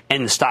works,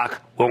 and the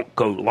stock won't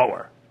go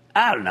lower.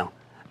 I don't know.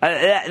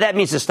 That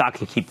means the stock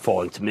can keep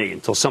falling to me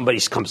until somebody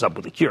comes up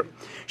with a cure.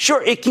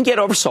 Sure, it can get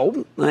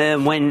oversold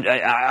when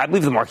I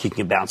believe the market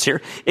can bounce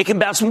here. It can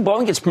bounce when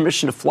Boeing gets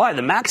permission to fly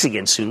the MAX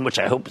again soon, which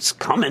I hope is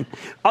coming.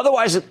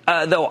 Otherwise,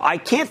 though, I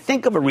can't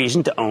think of a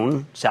reason to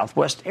own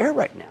Southwest Air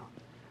right now.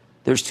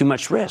 There's too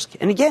much risk.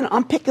 And again,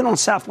 I'm picking on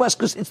Southwest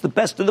because it's the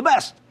best of the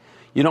best.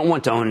 You don't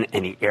want to own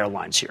any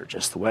airlines here,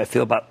 just the way I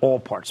feel about all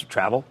parts of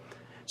travel.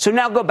 So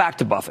now go back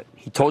to Buffett.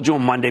 He told you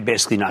on Monday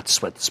basically not to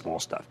sweat the small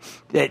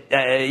stuff. That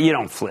you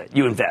don't flit,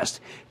 you invest.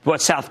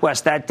 But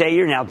Southwest that day,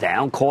 you're now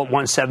down. Call it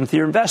 1/7 of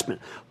your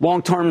investment.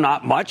 Long term,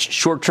 not much.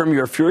 Short term,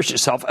 you're furious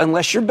yourself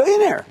unless you're a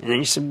billionaire. And then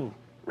you said, well,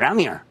 round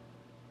the error.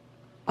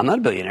 I'm not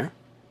a billionaire.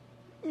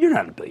 You're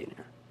not a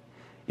billionaire.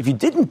 If you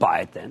didn't buy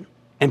it then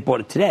and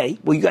bought it today,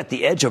 well, you got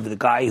the edge over the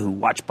guy who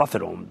watched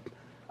Buffett on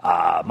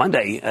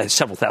Monday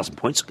several thousand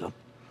points ago.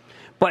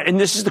 And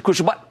this is the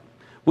crucial but.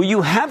 Will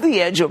you have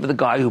the edge over the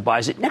guy who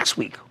buys it next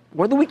week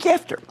or the week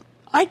after?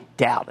 I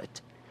doubt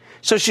it.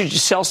 So should you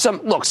sell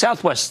some? Look,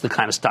 Southwest is the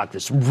kind of stock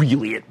that's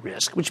really at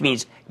risk, which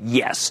means,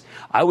 yes,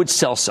 I would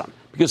sell some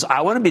because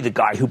I want to be the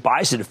guy who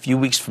buys it a few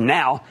weeks from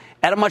now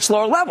at a much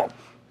lower level.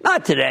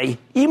 Not today.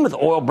 Even with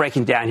oil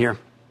breaking down here,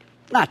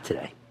 not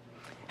today.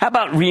 How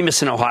about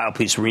Remus in Ohio,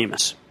 please,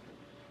 Remus?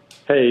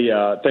 Hey,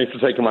 thanks for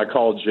taking my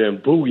call, Jim.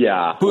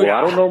 Booyah. Booyah. Well, I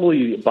don't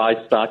normally buy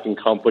stock in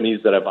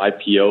companies that have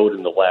IPO'd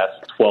in the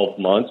last 12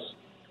 months.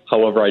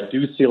 However, I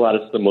do see a lot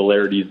of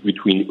similarities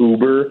between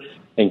Uber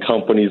and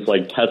companies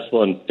like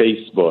Tesla and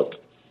Facebook.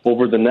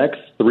 Over the next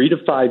 3 to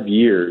 5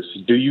 years,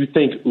 do you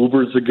think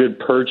Uber's a good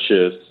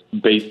purchase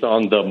based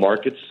on the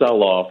market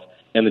sell-off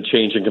and the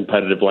change in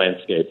competitive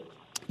landscape?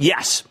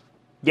 Yes.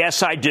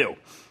 Yes, I do.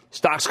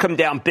 Stocks come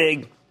down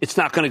big. It's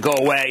not going to go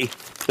away.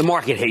 The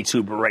market hates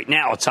Uber right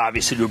now. It's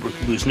obvious that Uber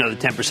could lose another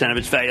 10% of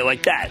its value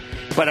like that.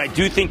 But I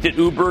do think that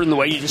Uber, and the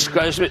way you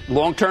describe it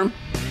long-term,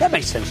 that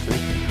makes sense to me.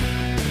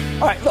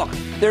 All right, look,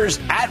 there's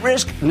at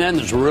risk, and then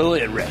there's really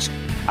at risk.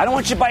 I don't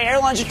want you to buy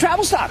airlines or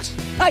travel stocks.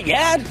 Not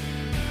yet.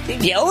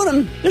 If you own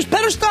them, there's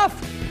better stuff.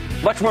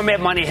 Much more Mad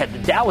Money ahead. The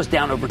Dow was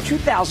down over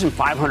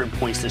 2,500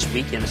 points this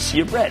week in a sea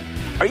of red.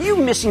 Are you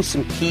missing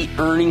some key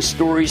earnings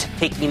stories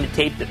taking the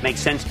tape that makes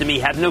sense to me?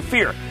 Have no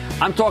fear.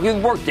 I'm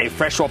talking Workday,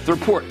 fresh off the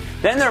report.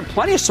 Then there are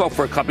plenty of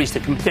software companies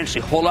that can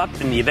potentially hold up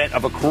in the event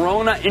of a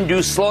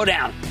corona-induced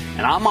slowdown.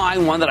 And I'm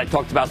eyeing one that I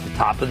talked about at the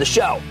top of the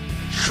show.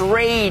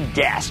 Trade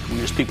Desk. We're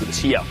going to speak with the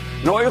CEO.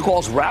 And all your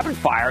calls rapid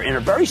fire in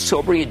a very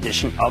sobering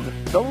edition of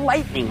the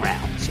Lightning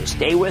Round. So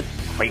stay with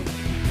Cramer.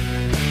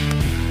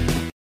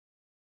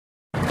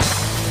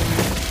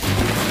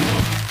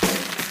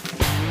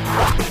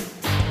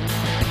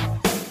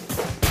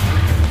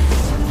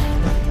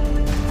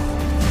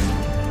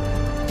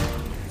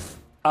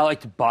 I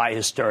like to buy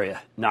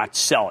hysteria, not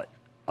sell it.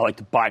 I like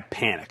to buy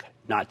panic,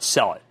 not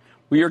sell it.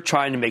 We are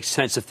trying to make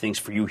sense of things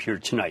for you here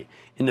tonight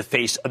in the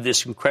face of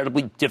this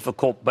incredibly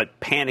difficult but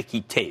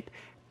panicky tape.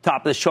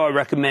 Top of the show, I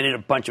recommended a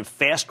bunch of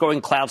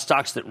fast-growing cloud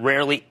stocks that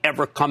rarely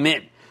ever come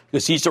in,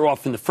 because these are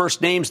often the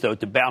first names, though,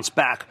 to bounce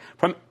back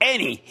from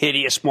any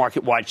hideous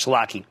market-wide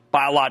shellacking,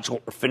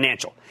 biological or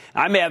financial.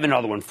 I may have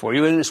another one for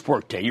you, and it's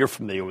Workday. You're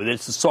familiar with it.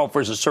 It's the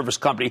software as a service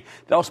company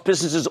that helps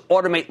businesses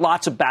automate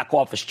lots of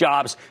back-office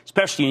jobs,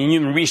 especially in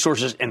human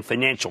resources and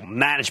financial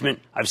management.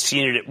 I've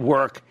seen it at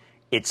work.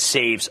 It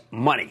saves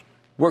money.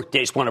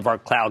 Workday is one of our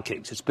cloud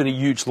kings. It's been a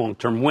huge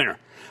long-term winner.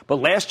 But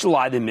last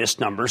July, they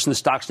missed numbers, and the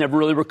stocks never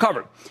really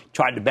recovered.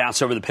 Tried to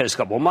bounce over the past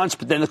couple of months,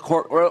 but then the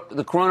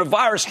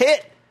coronavirus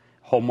hit.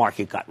 Whole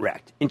market got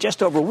wrecked. In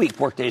just over a week,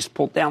 Workday's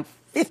pulled down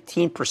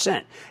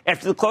 15%.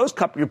 After the close,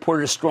 company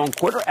reported a strong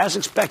quarter, as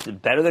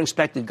expected. Better than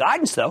expected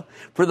guidance, though,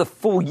 for the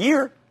full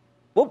year.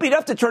 Won't be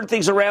enough to turn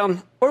things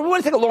around, or we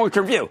want to take a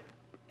longer-term view.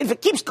 If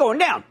it keeps going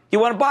down, you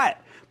want to buy it.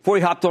 Before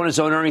he hopped on his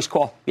own earnings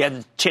call, he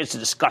had the chance to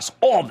discuss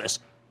all of this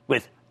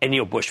with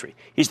Anil Bushri.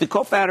 He's the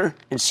co-founder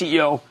and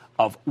CEO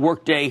of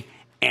Workday,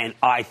 and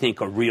I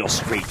think a real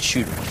straight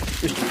shooter.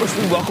 Mr.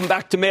 Bushri, welcome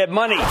back to Mad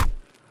Money.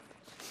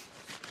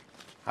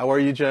 How are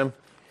you, Jim?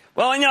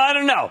 Well, I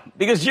don't know,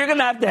 because you're going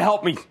to have to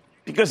help me,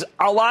 because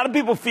a lot of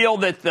people feel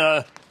that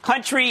the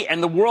country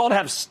and the world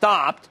have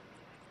stopped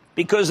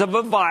because of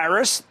a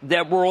virus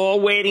that we're all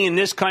waiting in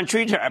this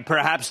country to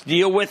perhaps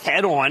deal with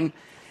head on.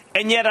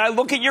 And yet I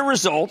look at your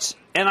results,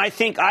 and I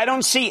think I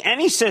don't see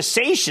any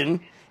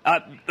cessation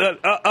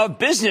of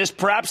business.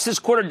 Perhaps this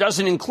quarter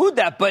doesn't include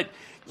that, but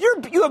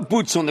You have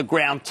boots on the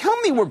ground. Tell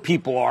me where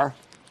people are.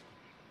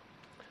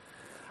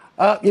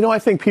 I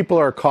think people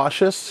are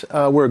cautious.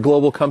 We're a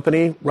global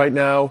company right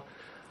now.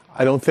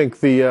 I don't think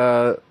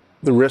the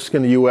risk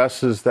in the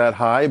U.S. is that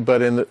high,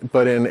 but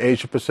in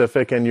Asia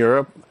Pacific and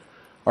Europe,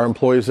 our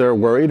employees are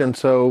worried, and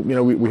so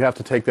we have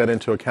to take that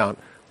into account.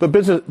 But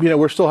business,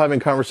 we're still having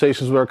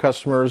conversations with our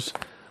customers.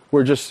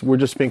 We're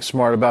just being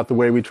smart about the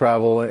way we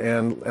travel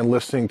and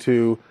listening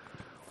to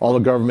all the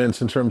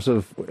governments in terms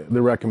of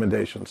the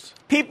recommendations.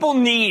 People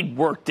need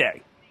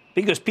Workday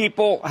because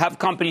people have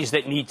companies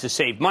that need to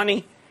save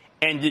money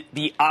and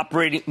be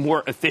operating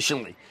more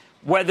efficiently.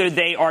 Whether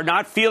they are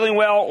not feeling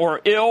well or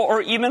ill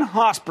or even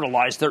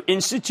hospitalized, their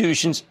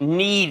institutions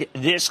need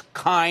this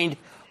kind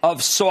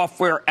of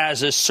software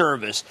as a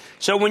service.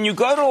 So when you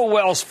go to a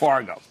Wells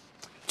Fargo,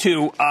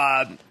 to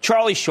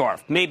Charlie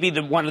Scharf, maybe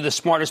one of the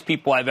smartest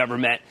people I've ever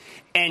met,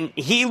 and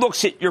he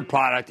looks at your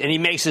product and he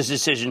makes his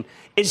decision,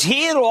 is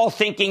he at all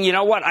thinking, you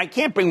know what, I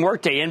can't bring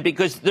Workday in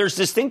because there's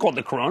this thing called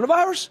the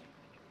coronavirus?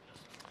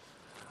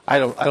 I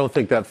don't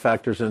think that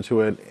factors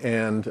into it,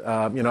 and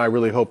I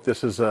really hope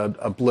this is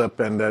a blip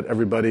and that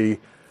everybody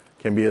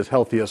can be as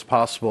healthy as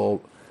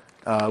possible.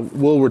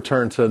 We'll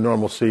return to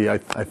normalcy, I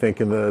think,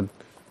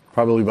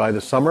 probably by the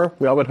summer.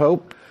 I would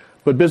hope,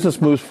 but business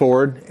moves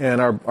forward,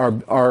 and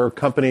our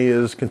company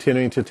is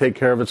continuing to take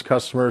care of its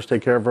customers,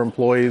 take care of our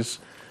employees,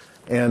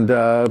 and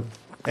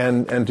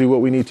do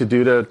what we need to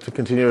do to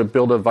continue to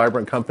build a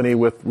vibrant company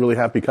with really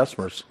happy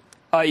customers.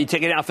 You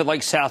take an outfit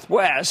like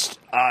Southwest,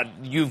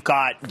 you've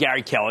got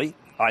Gary Kelly,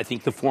 I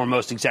think the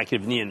foremost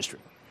executive in the industry.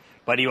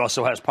 But he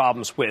also has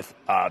problems with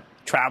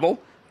travel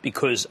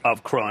because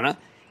of Corona.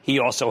 He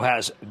also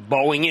has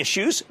Boeing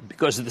issues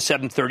because of the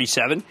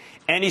 737.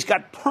 And he's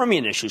got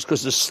Permian issues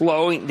because of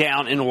slowing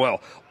down in oil.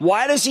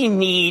 Why does he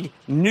need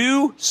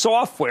new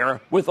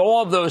software with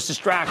all of those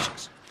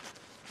distractions?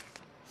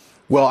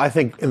 Well, I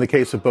think in the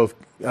case of both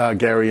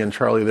Gary and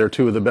Charlie, they're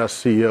two of the best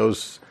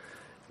CEOs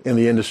in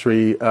the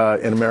industry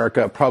in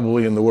America,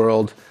 probably in the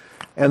world.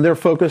 And they're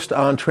focused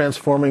on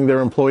transforming their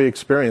employee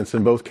experience.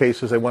 In both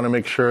cases, they want to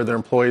make sure their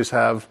employees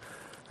have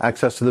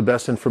access to the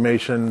best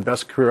information,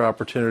 best career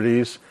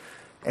opportunities,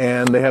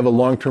 and they have a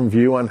long-term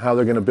view on how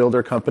they're going to build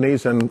their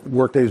companies, and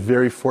Workday is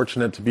very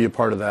fortunate to be a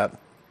part of that.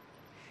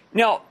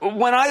 Now,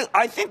 when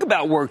I think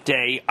about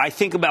Workday, I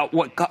think about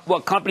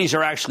what companies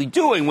are actually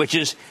doing, which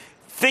is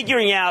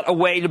figuring out a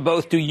way to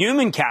both do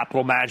human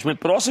capital management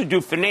but also do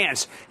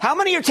finance. How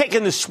many are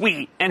taking the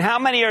suite, and how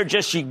many are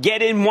just you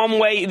get in one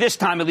way this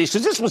time at least?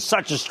 Because this was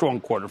such a strong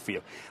quarter for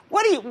you.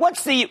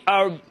 What's the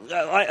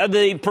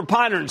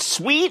preponderance,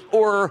 suite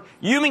or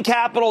human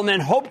capital, and then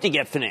hope to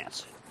get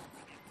finance?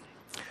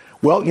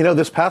 Well,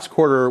 this past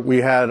quarter we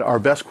had our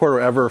best quarter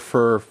ever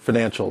for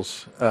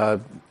financials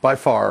by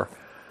far.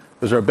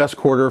 It was our best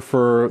quarter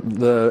for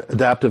the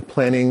Adaptive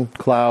Planning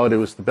Cloud. It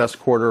was the best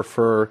quarter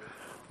for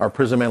our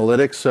Prism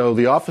Analytics. So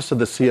the office of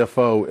the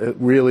CFO it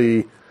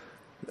really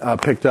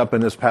picked up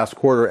in this past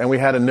quarter. And we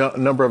had a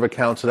number of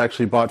accounts that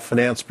actually bought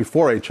finance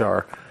before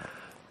HR.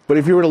 But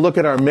if you were to look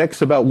at our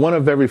mix, about 1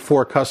 of every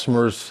 4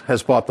 customers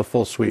has bought the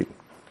full suite.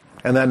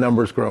 And that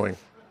number is growing.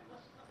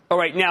 All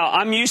right. Now,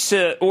 I'm used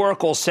to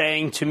Oracle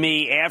saying to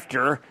me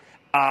after,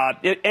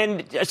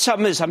 and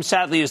some is,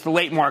 sadly, is the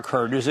late Mark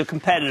Hurd, who's a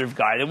competitive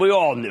guy that we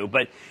all knew,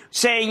 but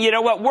saying, you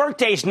know what,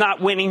 Workday's not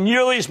winning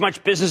nearly as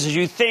much business as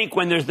you think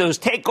when there's those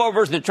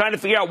takeovers. They're trying to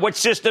figure out what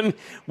system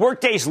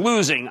Workday's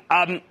losing.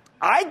 I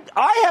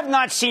have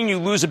not seen you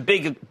lose a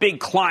big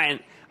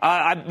client.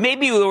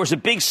 Maybe there was a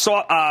big,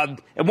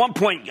 at one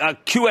point,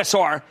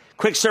 QSR,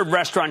 quick serve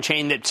restaurant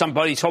chain that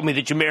somebody told me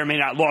that you may or may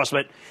not lost.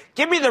 But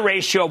give me the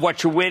ratio of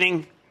what you're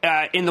winning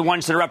in the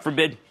ones that are up for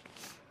bid.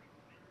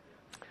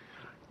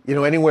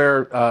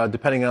 Anywhere,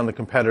 depending on the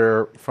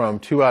competitor, from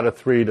 2 out of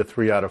 3 to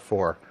 3 out of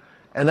 4.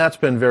 And that's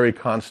been very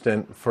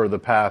constant for the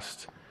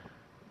past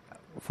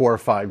 4 or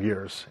 5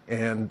 years.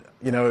 And,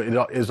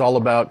 it is all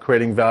about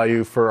creating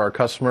value for our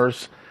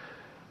customers.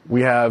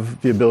 We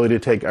have the ability to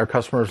take our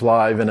customers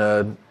live in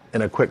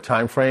a quick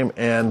time frame,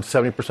 and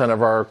 70%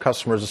 of our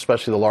customers,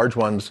 especially the large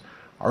ones,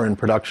 are in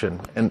production.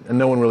 And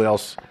no one really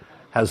else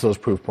has those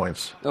proof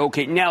points.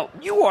 Okay, now,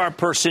 you are a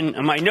person,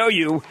 and I know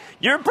you're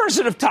a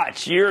person of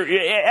touch.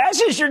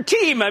 As is your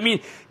team. I mean,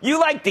 you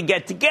like to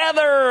get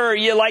together.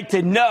 You like to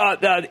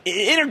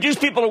introduce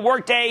people to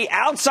Workday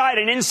outside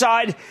and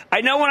inside.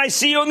 I know when I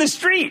see you on the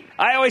street,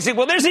 I always think,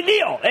 well, there's a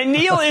Neil. And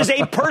Neil is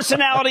a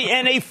personality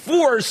and a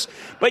force.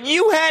 But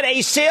you had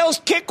a sales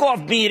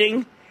kickoff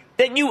meeting,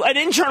 an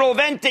internal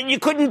event that you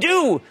couldn't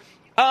do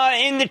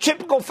in the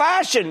typical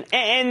fashion.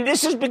 And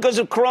this is because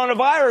of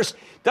coronavirus.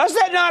 Does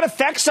that not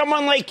affect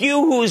someone like you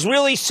who is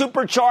really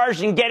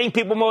supercharged in getting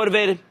people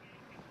motivated?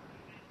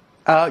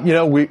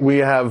 We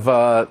have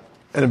an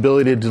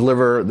ability to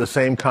deliver the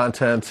same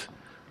content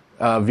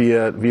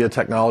via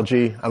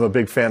technology. I'm a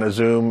big fan of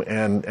Zoom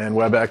and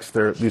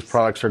WebEx. These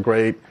products are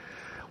great.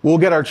 We'll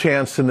get our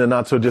chance in the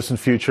not-so-distant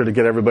future to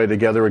get everybody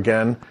together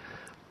again.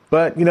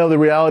 But, the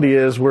reality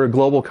is we're a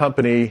global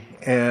company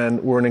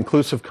and we're an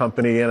inclusive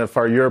company. And if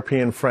our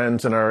European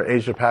friends and our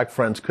Asia-Pac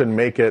friends couldn't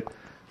make it,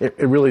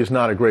 it really is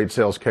not a great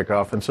sales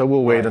kickoff. And so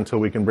we'll wait until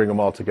we can bring them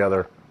all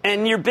together.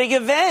 And your big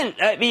event,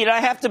 I mean, I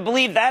have to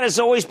believe that has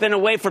always been a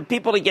way for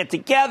people to get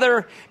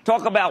together,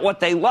 talk about what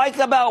they like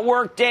about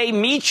Workday,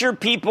 meet your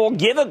people,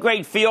 give a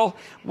great feel.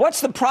 What's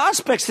the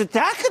prospects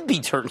that could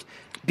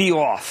be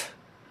off?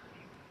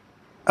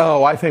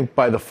 Oh, I think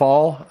by the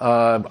fall,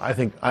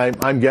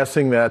 I'm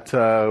guessing that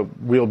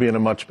we'll be in a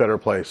much better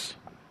place.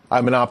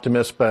 I'm an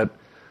optimist, but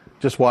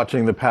just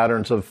watching the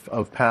patterns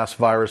of past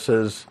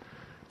viruses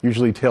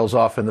usually tails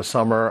off in the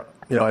summer.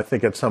 I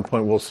think at some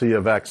point we'll see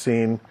a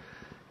vaccine.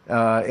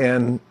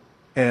 And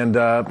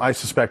I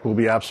suspect we'll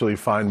be absolutely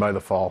fine by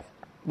the fall.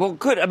 Well,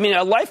 good. I mean,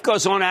 a life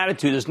goes on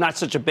attitude is not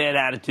such a bad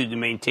attitude to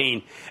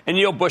maintain. And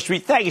Neil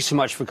Bushry, thank you so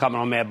much for coming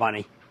on Mad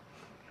Money.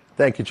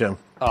 Thank you, Jim.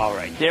 All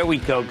right, there we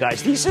go,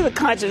 guys. These are the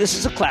kinds of, this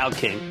is a Cloud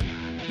King.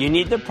 You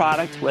need the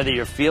product, whether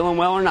you're feeling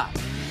well or not.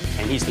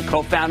 And he's the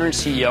co-founder and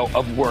CEO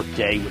of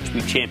Workday, which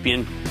we've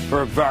championed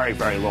for a very,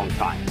 very long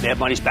time. Mad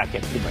Money's back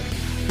after the break.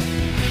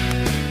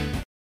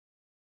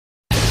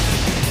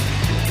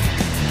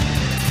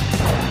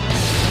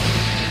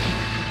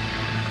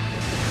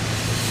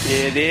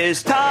 It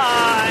is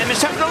time.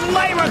 It's time for the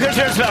light round. Play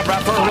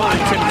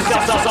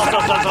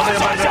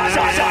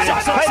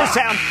the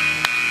sound.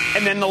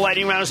 And then the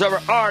lightning round is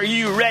over. Are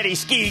you ready,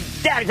 Ski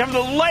Daddy? Time for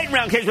the lightning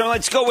round.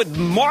 Let's go with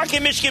Mark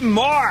in Michigan.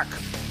 Mark.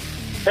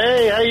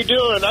 Hey, how you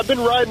doing? I've been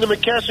riding the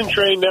McKesson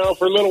train now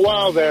for a little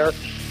while there.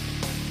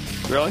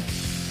 Really?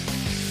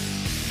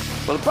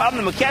 Well, the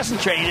problem with the McKesson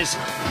train is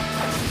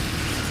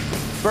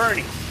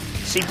Bernie.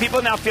 See,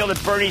 people now feel that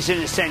Bernie's in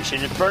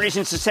ascension. If Bernie's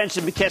in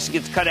ascension, McKesson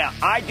gets cut out.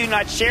 I do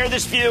not share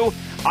this view.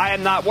 I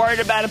am not worried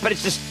about it, but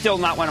it's just still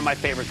not one of my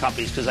favorite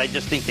companies because I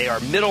just think they are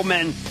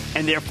middlemen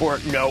and therefore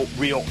no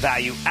real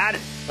value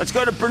added. Let's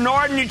go to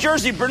Bernard in New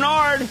Jersey.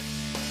 Bernard.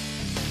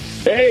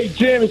 Hey,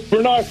 Jim, it's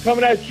Bernard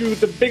coming at you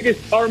with the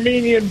biggest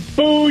Armenian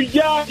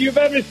booyah you've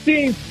ever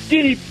seen.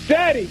 Ski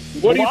Daddy.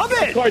 What do you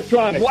think of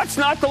Cardtronics? What's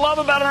not to love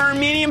about an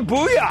Armenian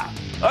booyah?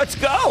 Let's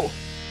go.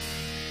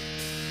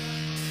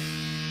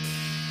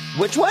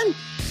 Which one?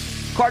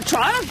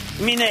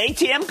 Cardtronics? I mean, the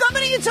ATM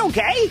company? It's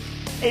okay.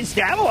 It's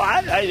down a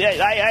lot.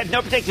 I have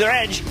no particular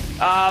edge.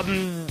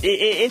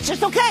 It's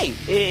just okay.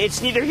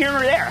 It's neither here nor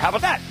there. How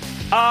about that?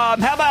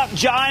 How about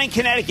John in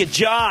Connecticut?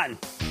 John.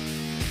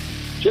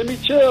 Jimmy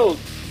Chills.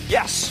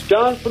 Yes.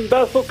 John from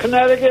Bethel,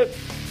 Connecticut.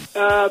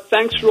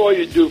 Thanks for all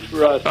you do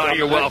for us. Oh,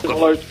 you're welcome.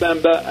 Alerts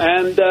member.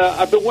 And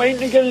I've been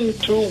waiting to get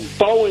into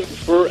Boeing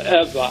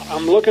forever.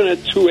 I'm looking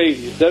at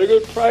 280. Is that a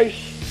good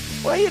price?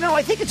 Well,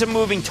 I think it's a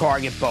moving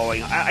target,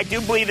 Boeing. I do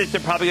believe that they're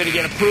probably going to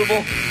get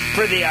approval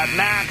for the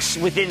MAX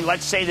within,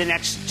 let's say, the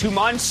next 2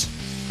 months.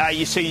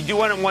 So you do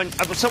want one.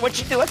 So what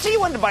you do, let's say you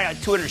wanted to buy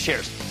 200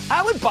 shares.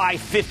 I would buy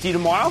 50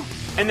 tomorrow,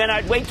 and then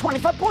I'd wait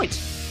 25 points.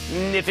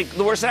 And if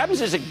the worst that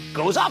happens is it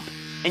goes up,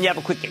 and you have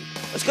a quick game.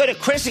 Let's go to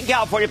Chris in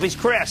California, please.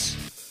 Chris.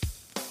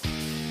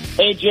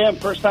 Hey, Jim.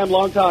 First time,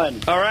 long time.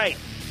 All right.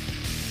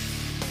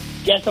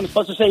 Guess I'm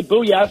supposed to say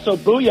booyah, so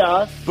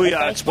booyah. Booyah,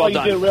 that's well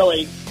done. You do,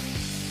 really.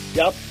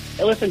 Yep.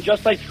 Hey, listen,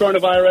 just like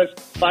coronavirus,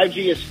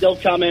 5G is still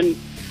coming.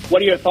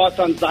 What are your thoughts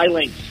on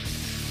Xilinx?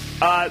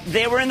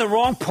 They were in the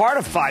wrong part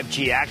of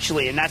 5G,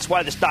 actually, and that's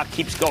why the stock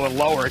keeps going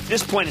lower. At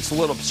this point, it's a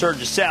little absurd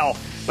to sell,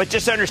 but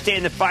just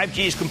understand that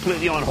 5G is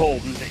completely on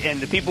hold, and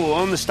the people who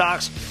own the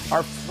stocks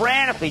are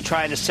frantically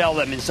trying to sell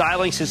them, and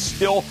Xilinx is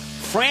still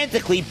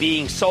frantically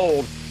being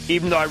sold,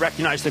 even though I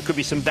recognize there could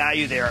be some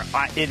value there.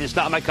 It is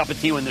not my cup of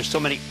tea when there's so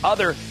many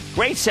other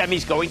great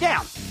semis going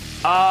down.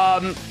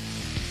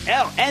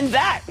 And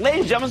that,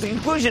 ladies and gentlemen, is the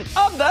conclusion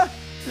of the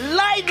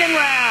Lightning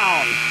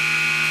Round.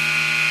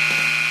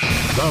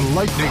 The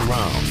Lightning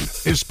Round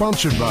is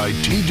sponsored by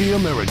TD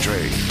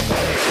Ameritrade.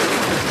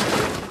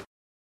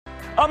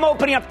 I'm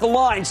opening up the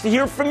lines to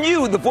hear from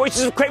you, the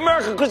voices of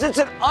Cramer, because it's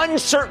an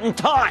uncertain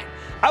time.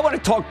 I want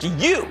to talk to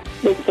you.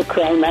 Mr.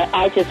 Cramer,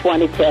 I just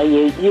want to tell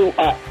you, you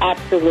are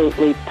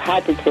absolutely,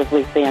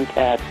 positively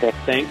fantastic.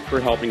 Thanks for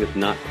helping us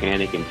not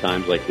panic in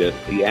times like this.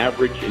 The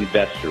average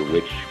investor,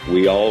 which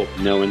we all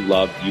know and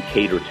love, you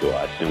cater to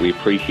us, and we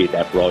appreciate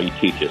that for all you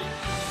teach us.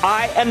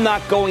 I am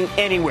not going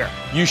anywhere.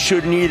 You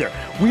shouldn't either.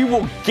 We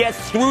will get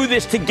through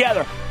this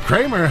together.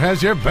 Cramer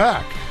has your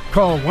back.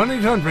 Call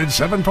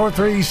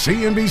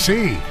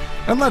 1-800-743-CNBC,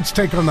 and let's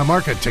take on the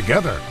market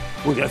together.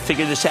 We're going to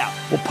figure this out.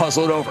 We'll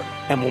puzzle it over,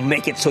 and we'll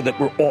make it so that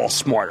we're all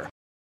smarter.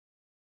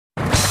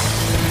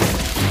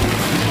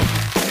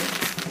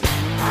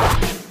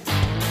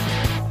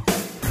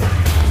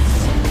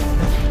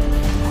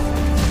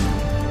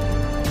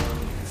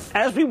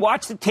 As we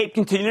watch the tape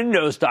continue to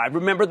nosedive,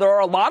 remember there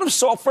are a lot of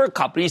software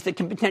companies that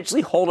can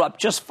potentially hold up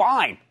just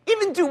fine,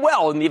 even do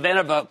well in the event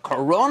of a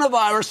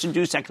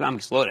coronavirus-induced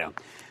economic slowdown.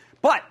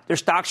 But their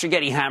stocks are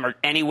getting hammered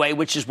anyway,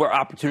 which is where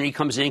opportunity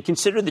comes in.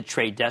 Consider the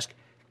Trade Desk,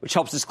 which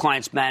helps its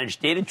clients manage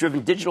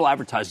data-driven digital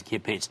advertising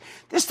campaigns.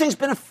 This thing's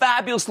been a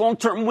fabulous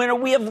long-term winner.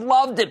 We have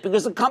loved it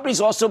because the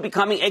company's also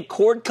becoming a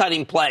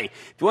cord-cutting play.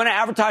 If you want to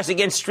advertise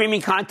against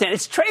streaming content,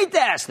 it's Trade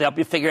Desk. They help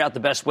you figure out the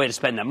best way to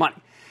spend that money.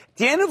 At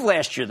the end of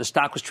last year, the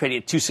stock was trading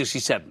at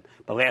 267.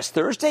 But last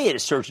Thursday, it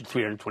has surged to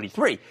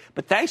 323.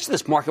 But thanks to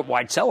this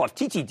market-wide sell-off,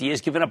 TTD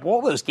has given up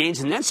all those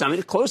gains and then some.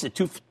 It closed at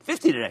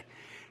 250 today.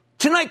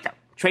 Tonight, though,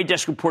 Trade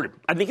Desk reported,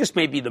 I think this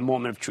may be the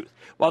moment of truth.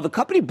 While the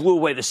company blew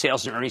away the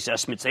sales and earnings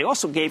estimates, they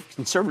also gave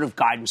conservative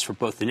guidance for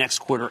both the next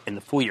quarter and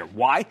the full year.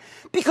 Why?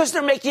 Because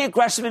they're making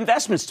aggressive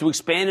investments to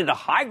expand into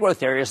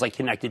high-growth areas like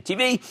connected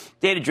TV,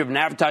 data-driven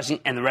advertising,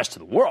 and the rest of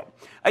the world.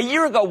 A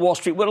year ago, Wall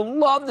Street would have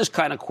loved this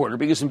kind of quarter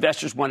because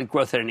investors wanted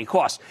growth at any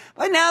cost.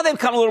 But now they've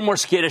become a little more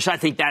skittish. I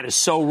think that is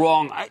so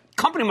wrong. A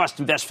company must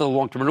invest for the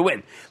long term to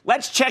win.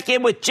 Let's check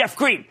in with Jeff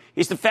Green.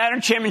 He's the founder,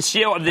 chairman, and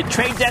CEO of the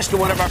Trade Desk, and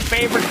one of our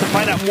favorites to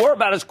find out more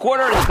about his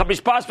quarter and the company's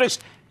prospects.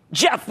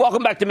 Jeff,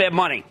 welcome back to Mad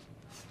Money.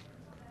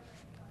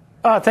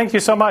 Thank you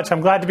so much.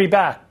 I'm glad to be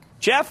back.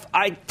 Jeff,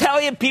 I tell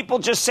you, people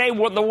just say,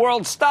 well, the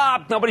world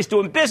stopped, nobody's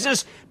doing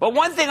business. But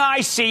one thing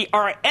I see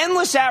are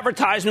endless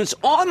advertisements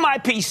on my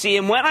PC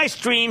and when I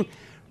stream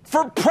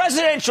for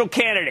presidential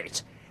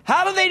candidates.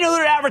 How do they know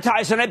they're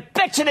advertising? I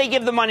bet you they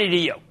give the money to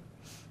you.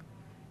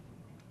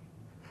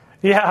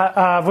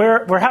 Yeah,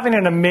 we're having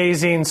an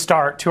amazing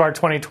start to our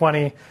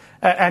 2020.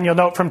 And you'll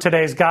note from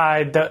today's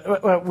guide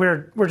that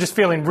we're just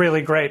feeling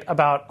really great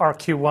about our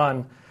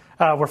Q1.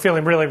 We're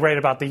feeling really great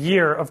about the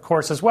year, of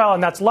course, as well,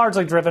 and that's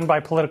largely driven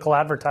by political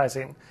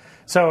advertising.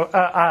 So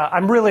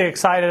I'm really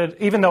excited,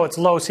 even though it's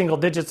low single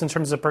digits in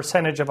terms of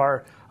percentage of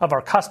our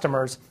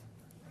customers.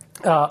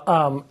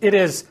 It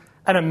is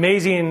an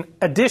amazing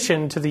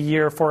addition to the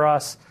year for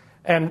us,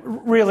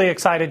 and really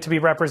excited to be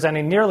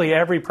representing nearly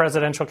every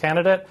presidential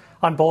candidate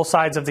on both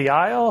sides of the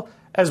aisle,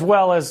 as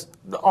well as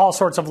all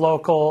sorts of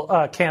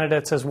local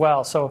candidates as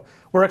well. So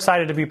we're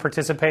excited to be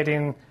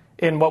participating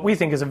in what we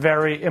think is a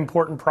very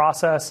important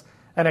process,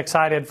 and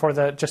excited for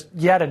the just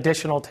yet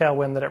additional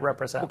tailwind that it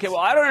represents. Okay, well,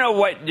 I don't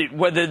know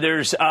whether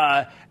there's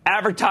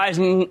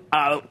advertising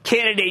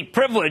candidate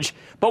privilege,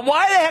 but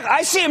why the heck?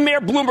 I see a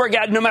Mayor Bloomberg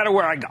ad no matter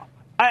where I go.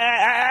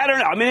 I don't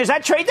know. I mean, is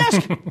that Trade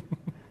Desk?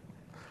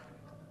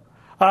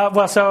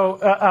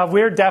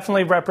 We're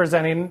definitely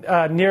representing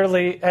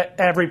nearly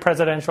every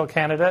presidential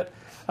candidate,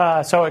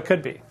 so it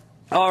could be.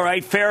 All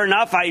right, fair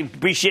enough. I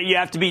appreciate you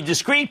have to be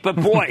discreet, but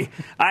boy,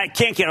 I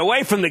can't get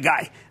away from the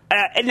guy.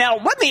 And now,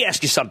 let me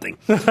ask you something.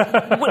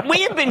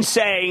 We have been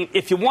saying,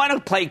 if you want to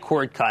play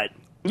cord cut,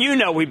 you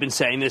know we've been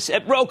saying this,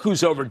 at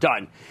Roku's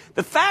overdone.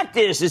 The fact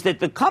is that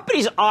the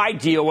companies I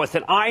deal with,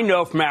 and I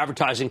know from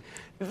advertising,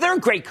 they're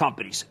great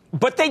companies,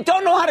 but they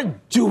don't know how to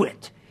do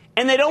it.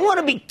 And they don't want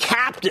to be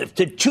captive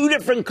to two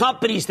different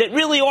companies that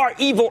really are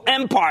evil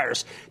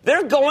empires.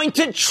 They're going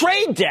to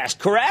Trade Desk,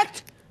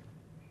 correct?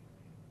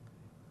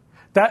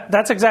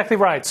 That's exactly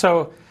right.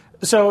 So,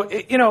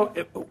 you know,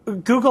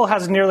 Google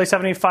has nearly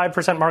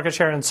 75% market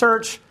share in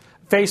search.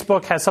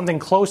 Facebook has something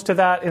close to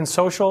that in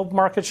social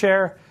market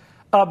share.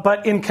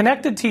 But in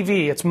connected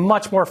TV, it's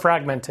much more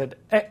fragmented.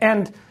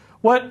 And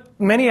what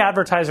many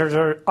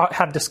advertisers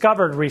have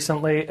discovered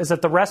recently is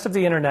that the rest of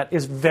the internet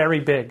is very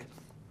big.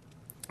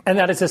 And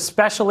that is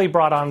especially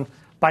brought on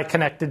by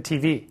connected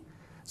TV.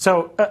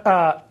 So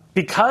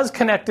because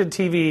connected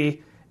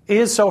TV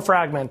is so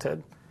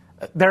fragmented,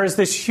 there is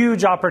this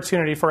huge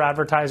opportunity for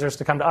advertisers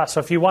to come to us. So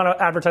if you want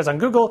to advertise on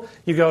Google,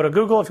 you go to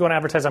Google. If you want to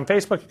advertise on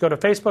Facebook, you go to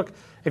Facebook.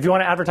 If you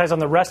want to advertise on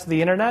the rest of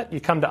the internet, you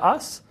come to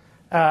us,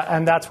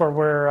 and that's where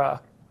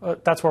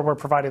we're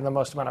providing the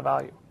most amount of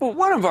value. Well,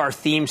 one of our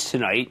themes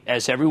tonight,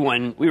 as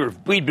everyone,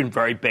 we'd been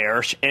very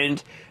bearish,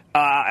 and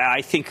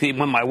I think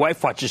when my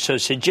wife watched the show,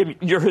 said, "Jim,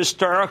 you're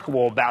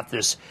hysterical about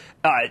this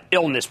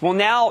illness." Well,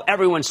 now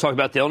everyone's talking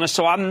about the illness,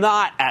 so I'm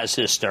not as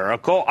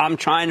hysterical. I'm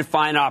trying to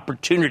find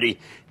opportunity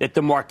that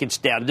the market's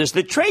down. Does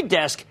the Trade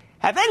Desk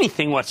have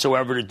anything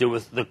whatsoever to do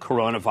with the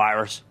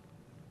coronavirus?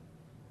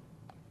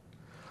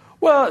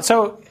 Well,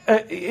 so,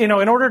 in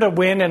order to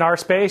win in our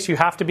space, you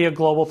have to be a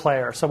global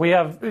player. So we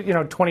have,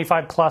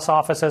 25 plus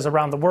offices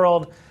around the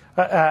world.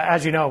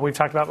 As you know, we've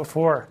talked about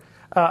before.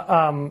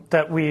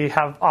 That we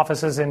have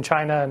offices in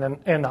China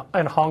and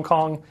in Hong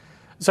Kong.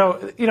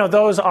 So,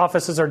 those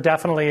offices are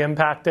definitely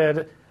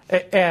impacted.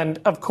 And,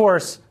 of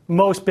course,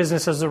 most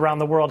businesses around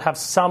the world have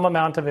some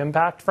amount of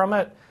impact from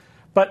it.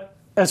 But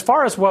as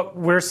far as what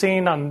we're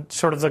seeing on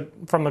sort of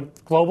from the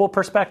global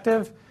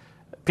perspective,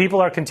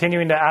 people are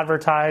continuing to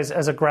advertise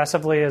as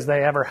aggressively as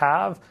they ever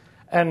have.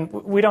 And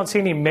we don't see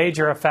any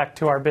major effect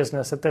to our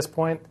business at this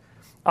point.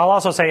 I'll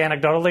also say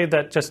anecdotally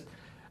that just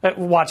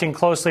watching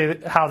closely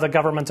how the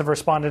governments have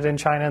responded in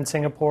China and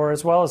Singapore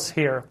as well as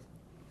here,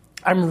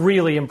 I'm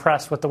really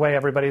impressed with the way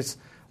everybody's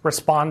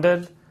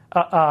responded.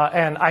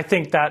 And I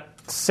think that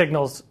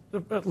signals,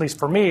 at least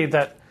for me,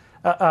 that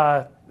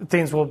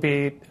things will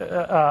be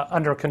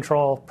under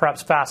control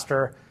perhaps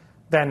faster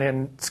than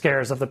in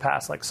scares of the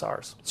past like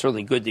SARS.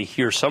 Certainly good to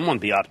hear someone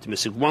be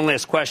optimistic. One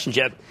last question,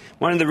 Jeff.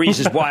 One of the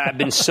reasons why I've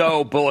been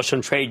so bullish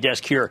on Trade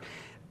Desk here,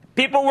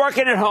 people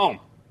working at home.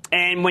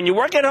 And when you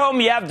work at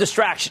home, you have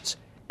distractions.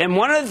 And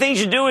one of the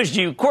things you do is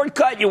you cord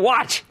cut, you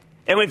watch.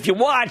 And if you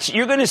watch,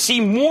 you're going to see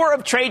more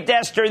of Trade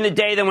Desk during the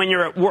day than when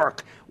you're at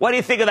work. What do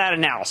you think of that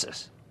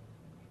analysis?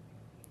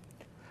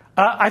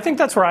 I think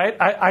that's right.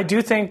 I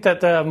do think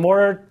that the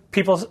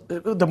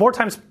more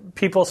times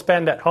people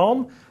spend at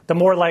home, the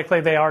more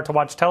likely they are to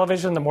watch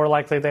television, the more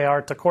likely they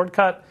are to cord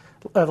cut.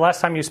 The less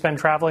time you spend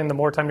traveling, the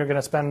more time you're going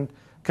to spend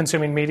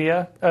consuming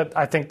media.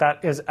 I think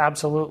that is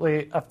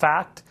absolutely a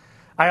fact.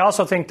 I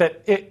also think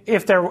that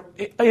if there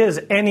is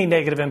any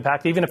negative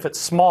impact, even if it's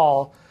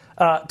small,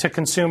 to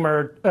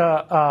consumer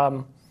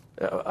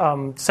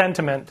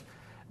sentiment,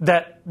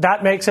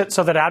 that makes it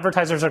so that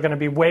advertisers are going to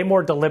be way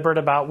more deliberate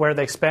about where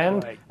they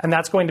spend, and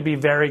that's going to be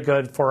very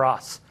good for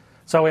us.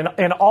 So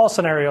in all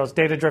scenarios,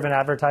 data-driven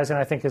advertising,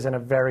 I think, is in a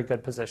very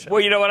good position.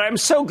 Well, you know what? I'm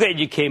so glad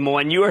you came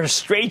on. You are a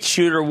straight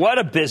shooter. What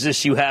a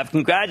business you have.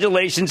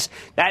 Congratulations.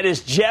 That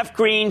is Jeff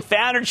Green,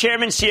 founder,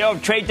 chairman, CEO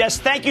of Trade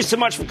Desk. Thank you so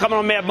much for coming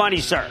on Mad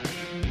Money, sir.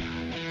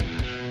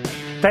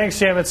 Thanks,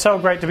 Jim. It's so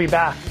great to be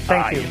back.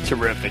 Thank you.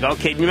 Terrific.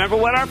 Okay, remember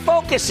what our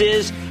focus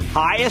is.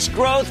 Highest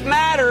growth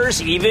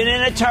matters, even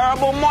in a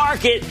terrible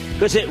market,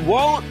 because it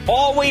won't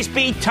always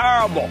be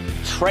terrible.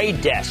 Trade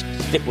Desk.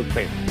 Stick with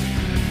Cramer.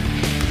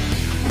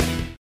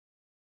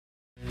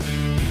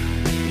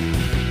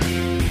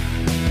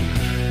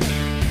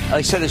 Like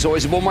I said, there's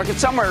always a bull market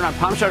somewhere, and I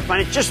promise I'll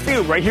find it just for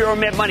you right here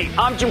on Mad Money.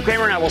 I'm Jim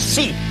Cramer, and I will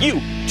see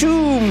you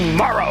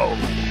tomorrow.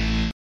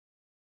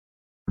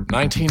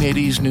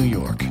 1980s New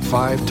York.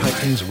 5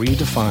 titans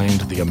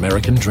redefined the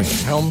American dream.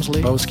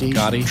 Helmsley, Boesky,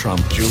 Gotti, Trump,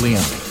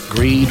 Giuliani.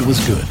 Greed was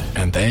good,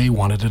 and they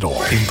wanted it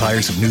all.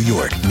 Empires of New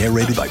York,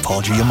 narrated by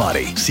Paul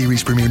Giamatti.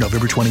 Series premiere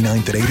November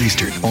 29th at 8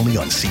 Eastern, only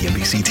on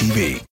CNBC TV.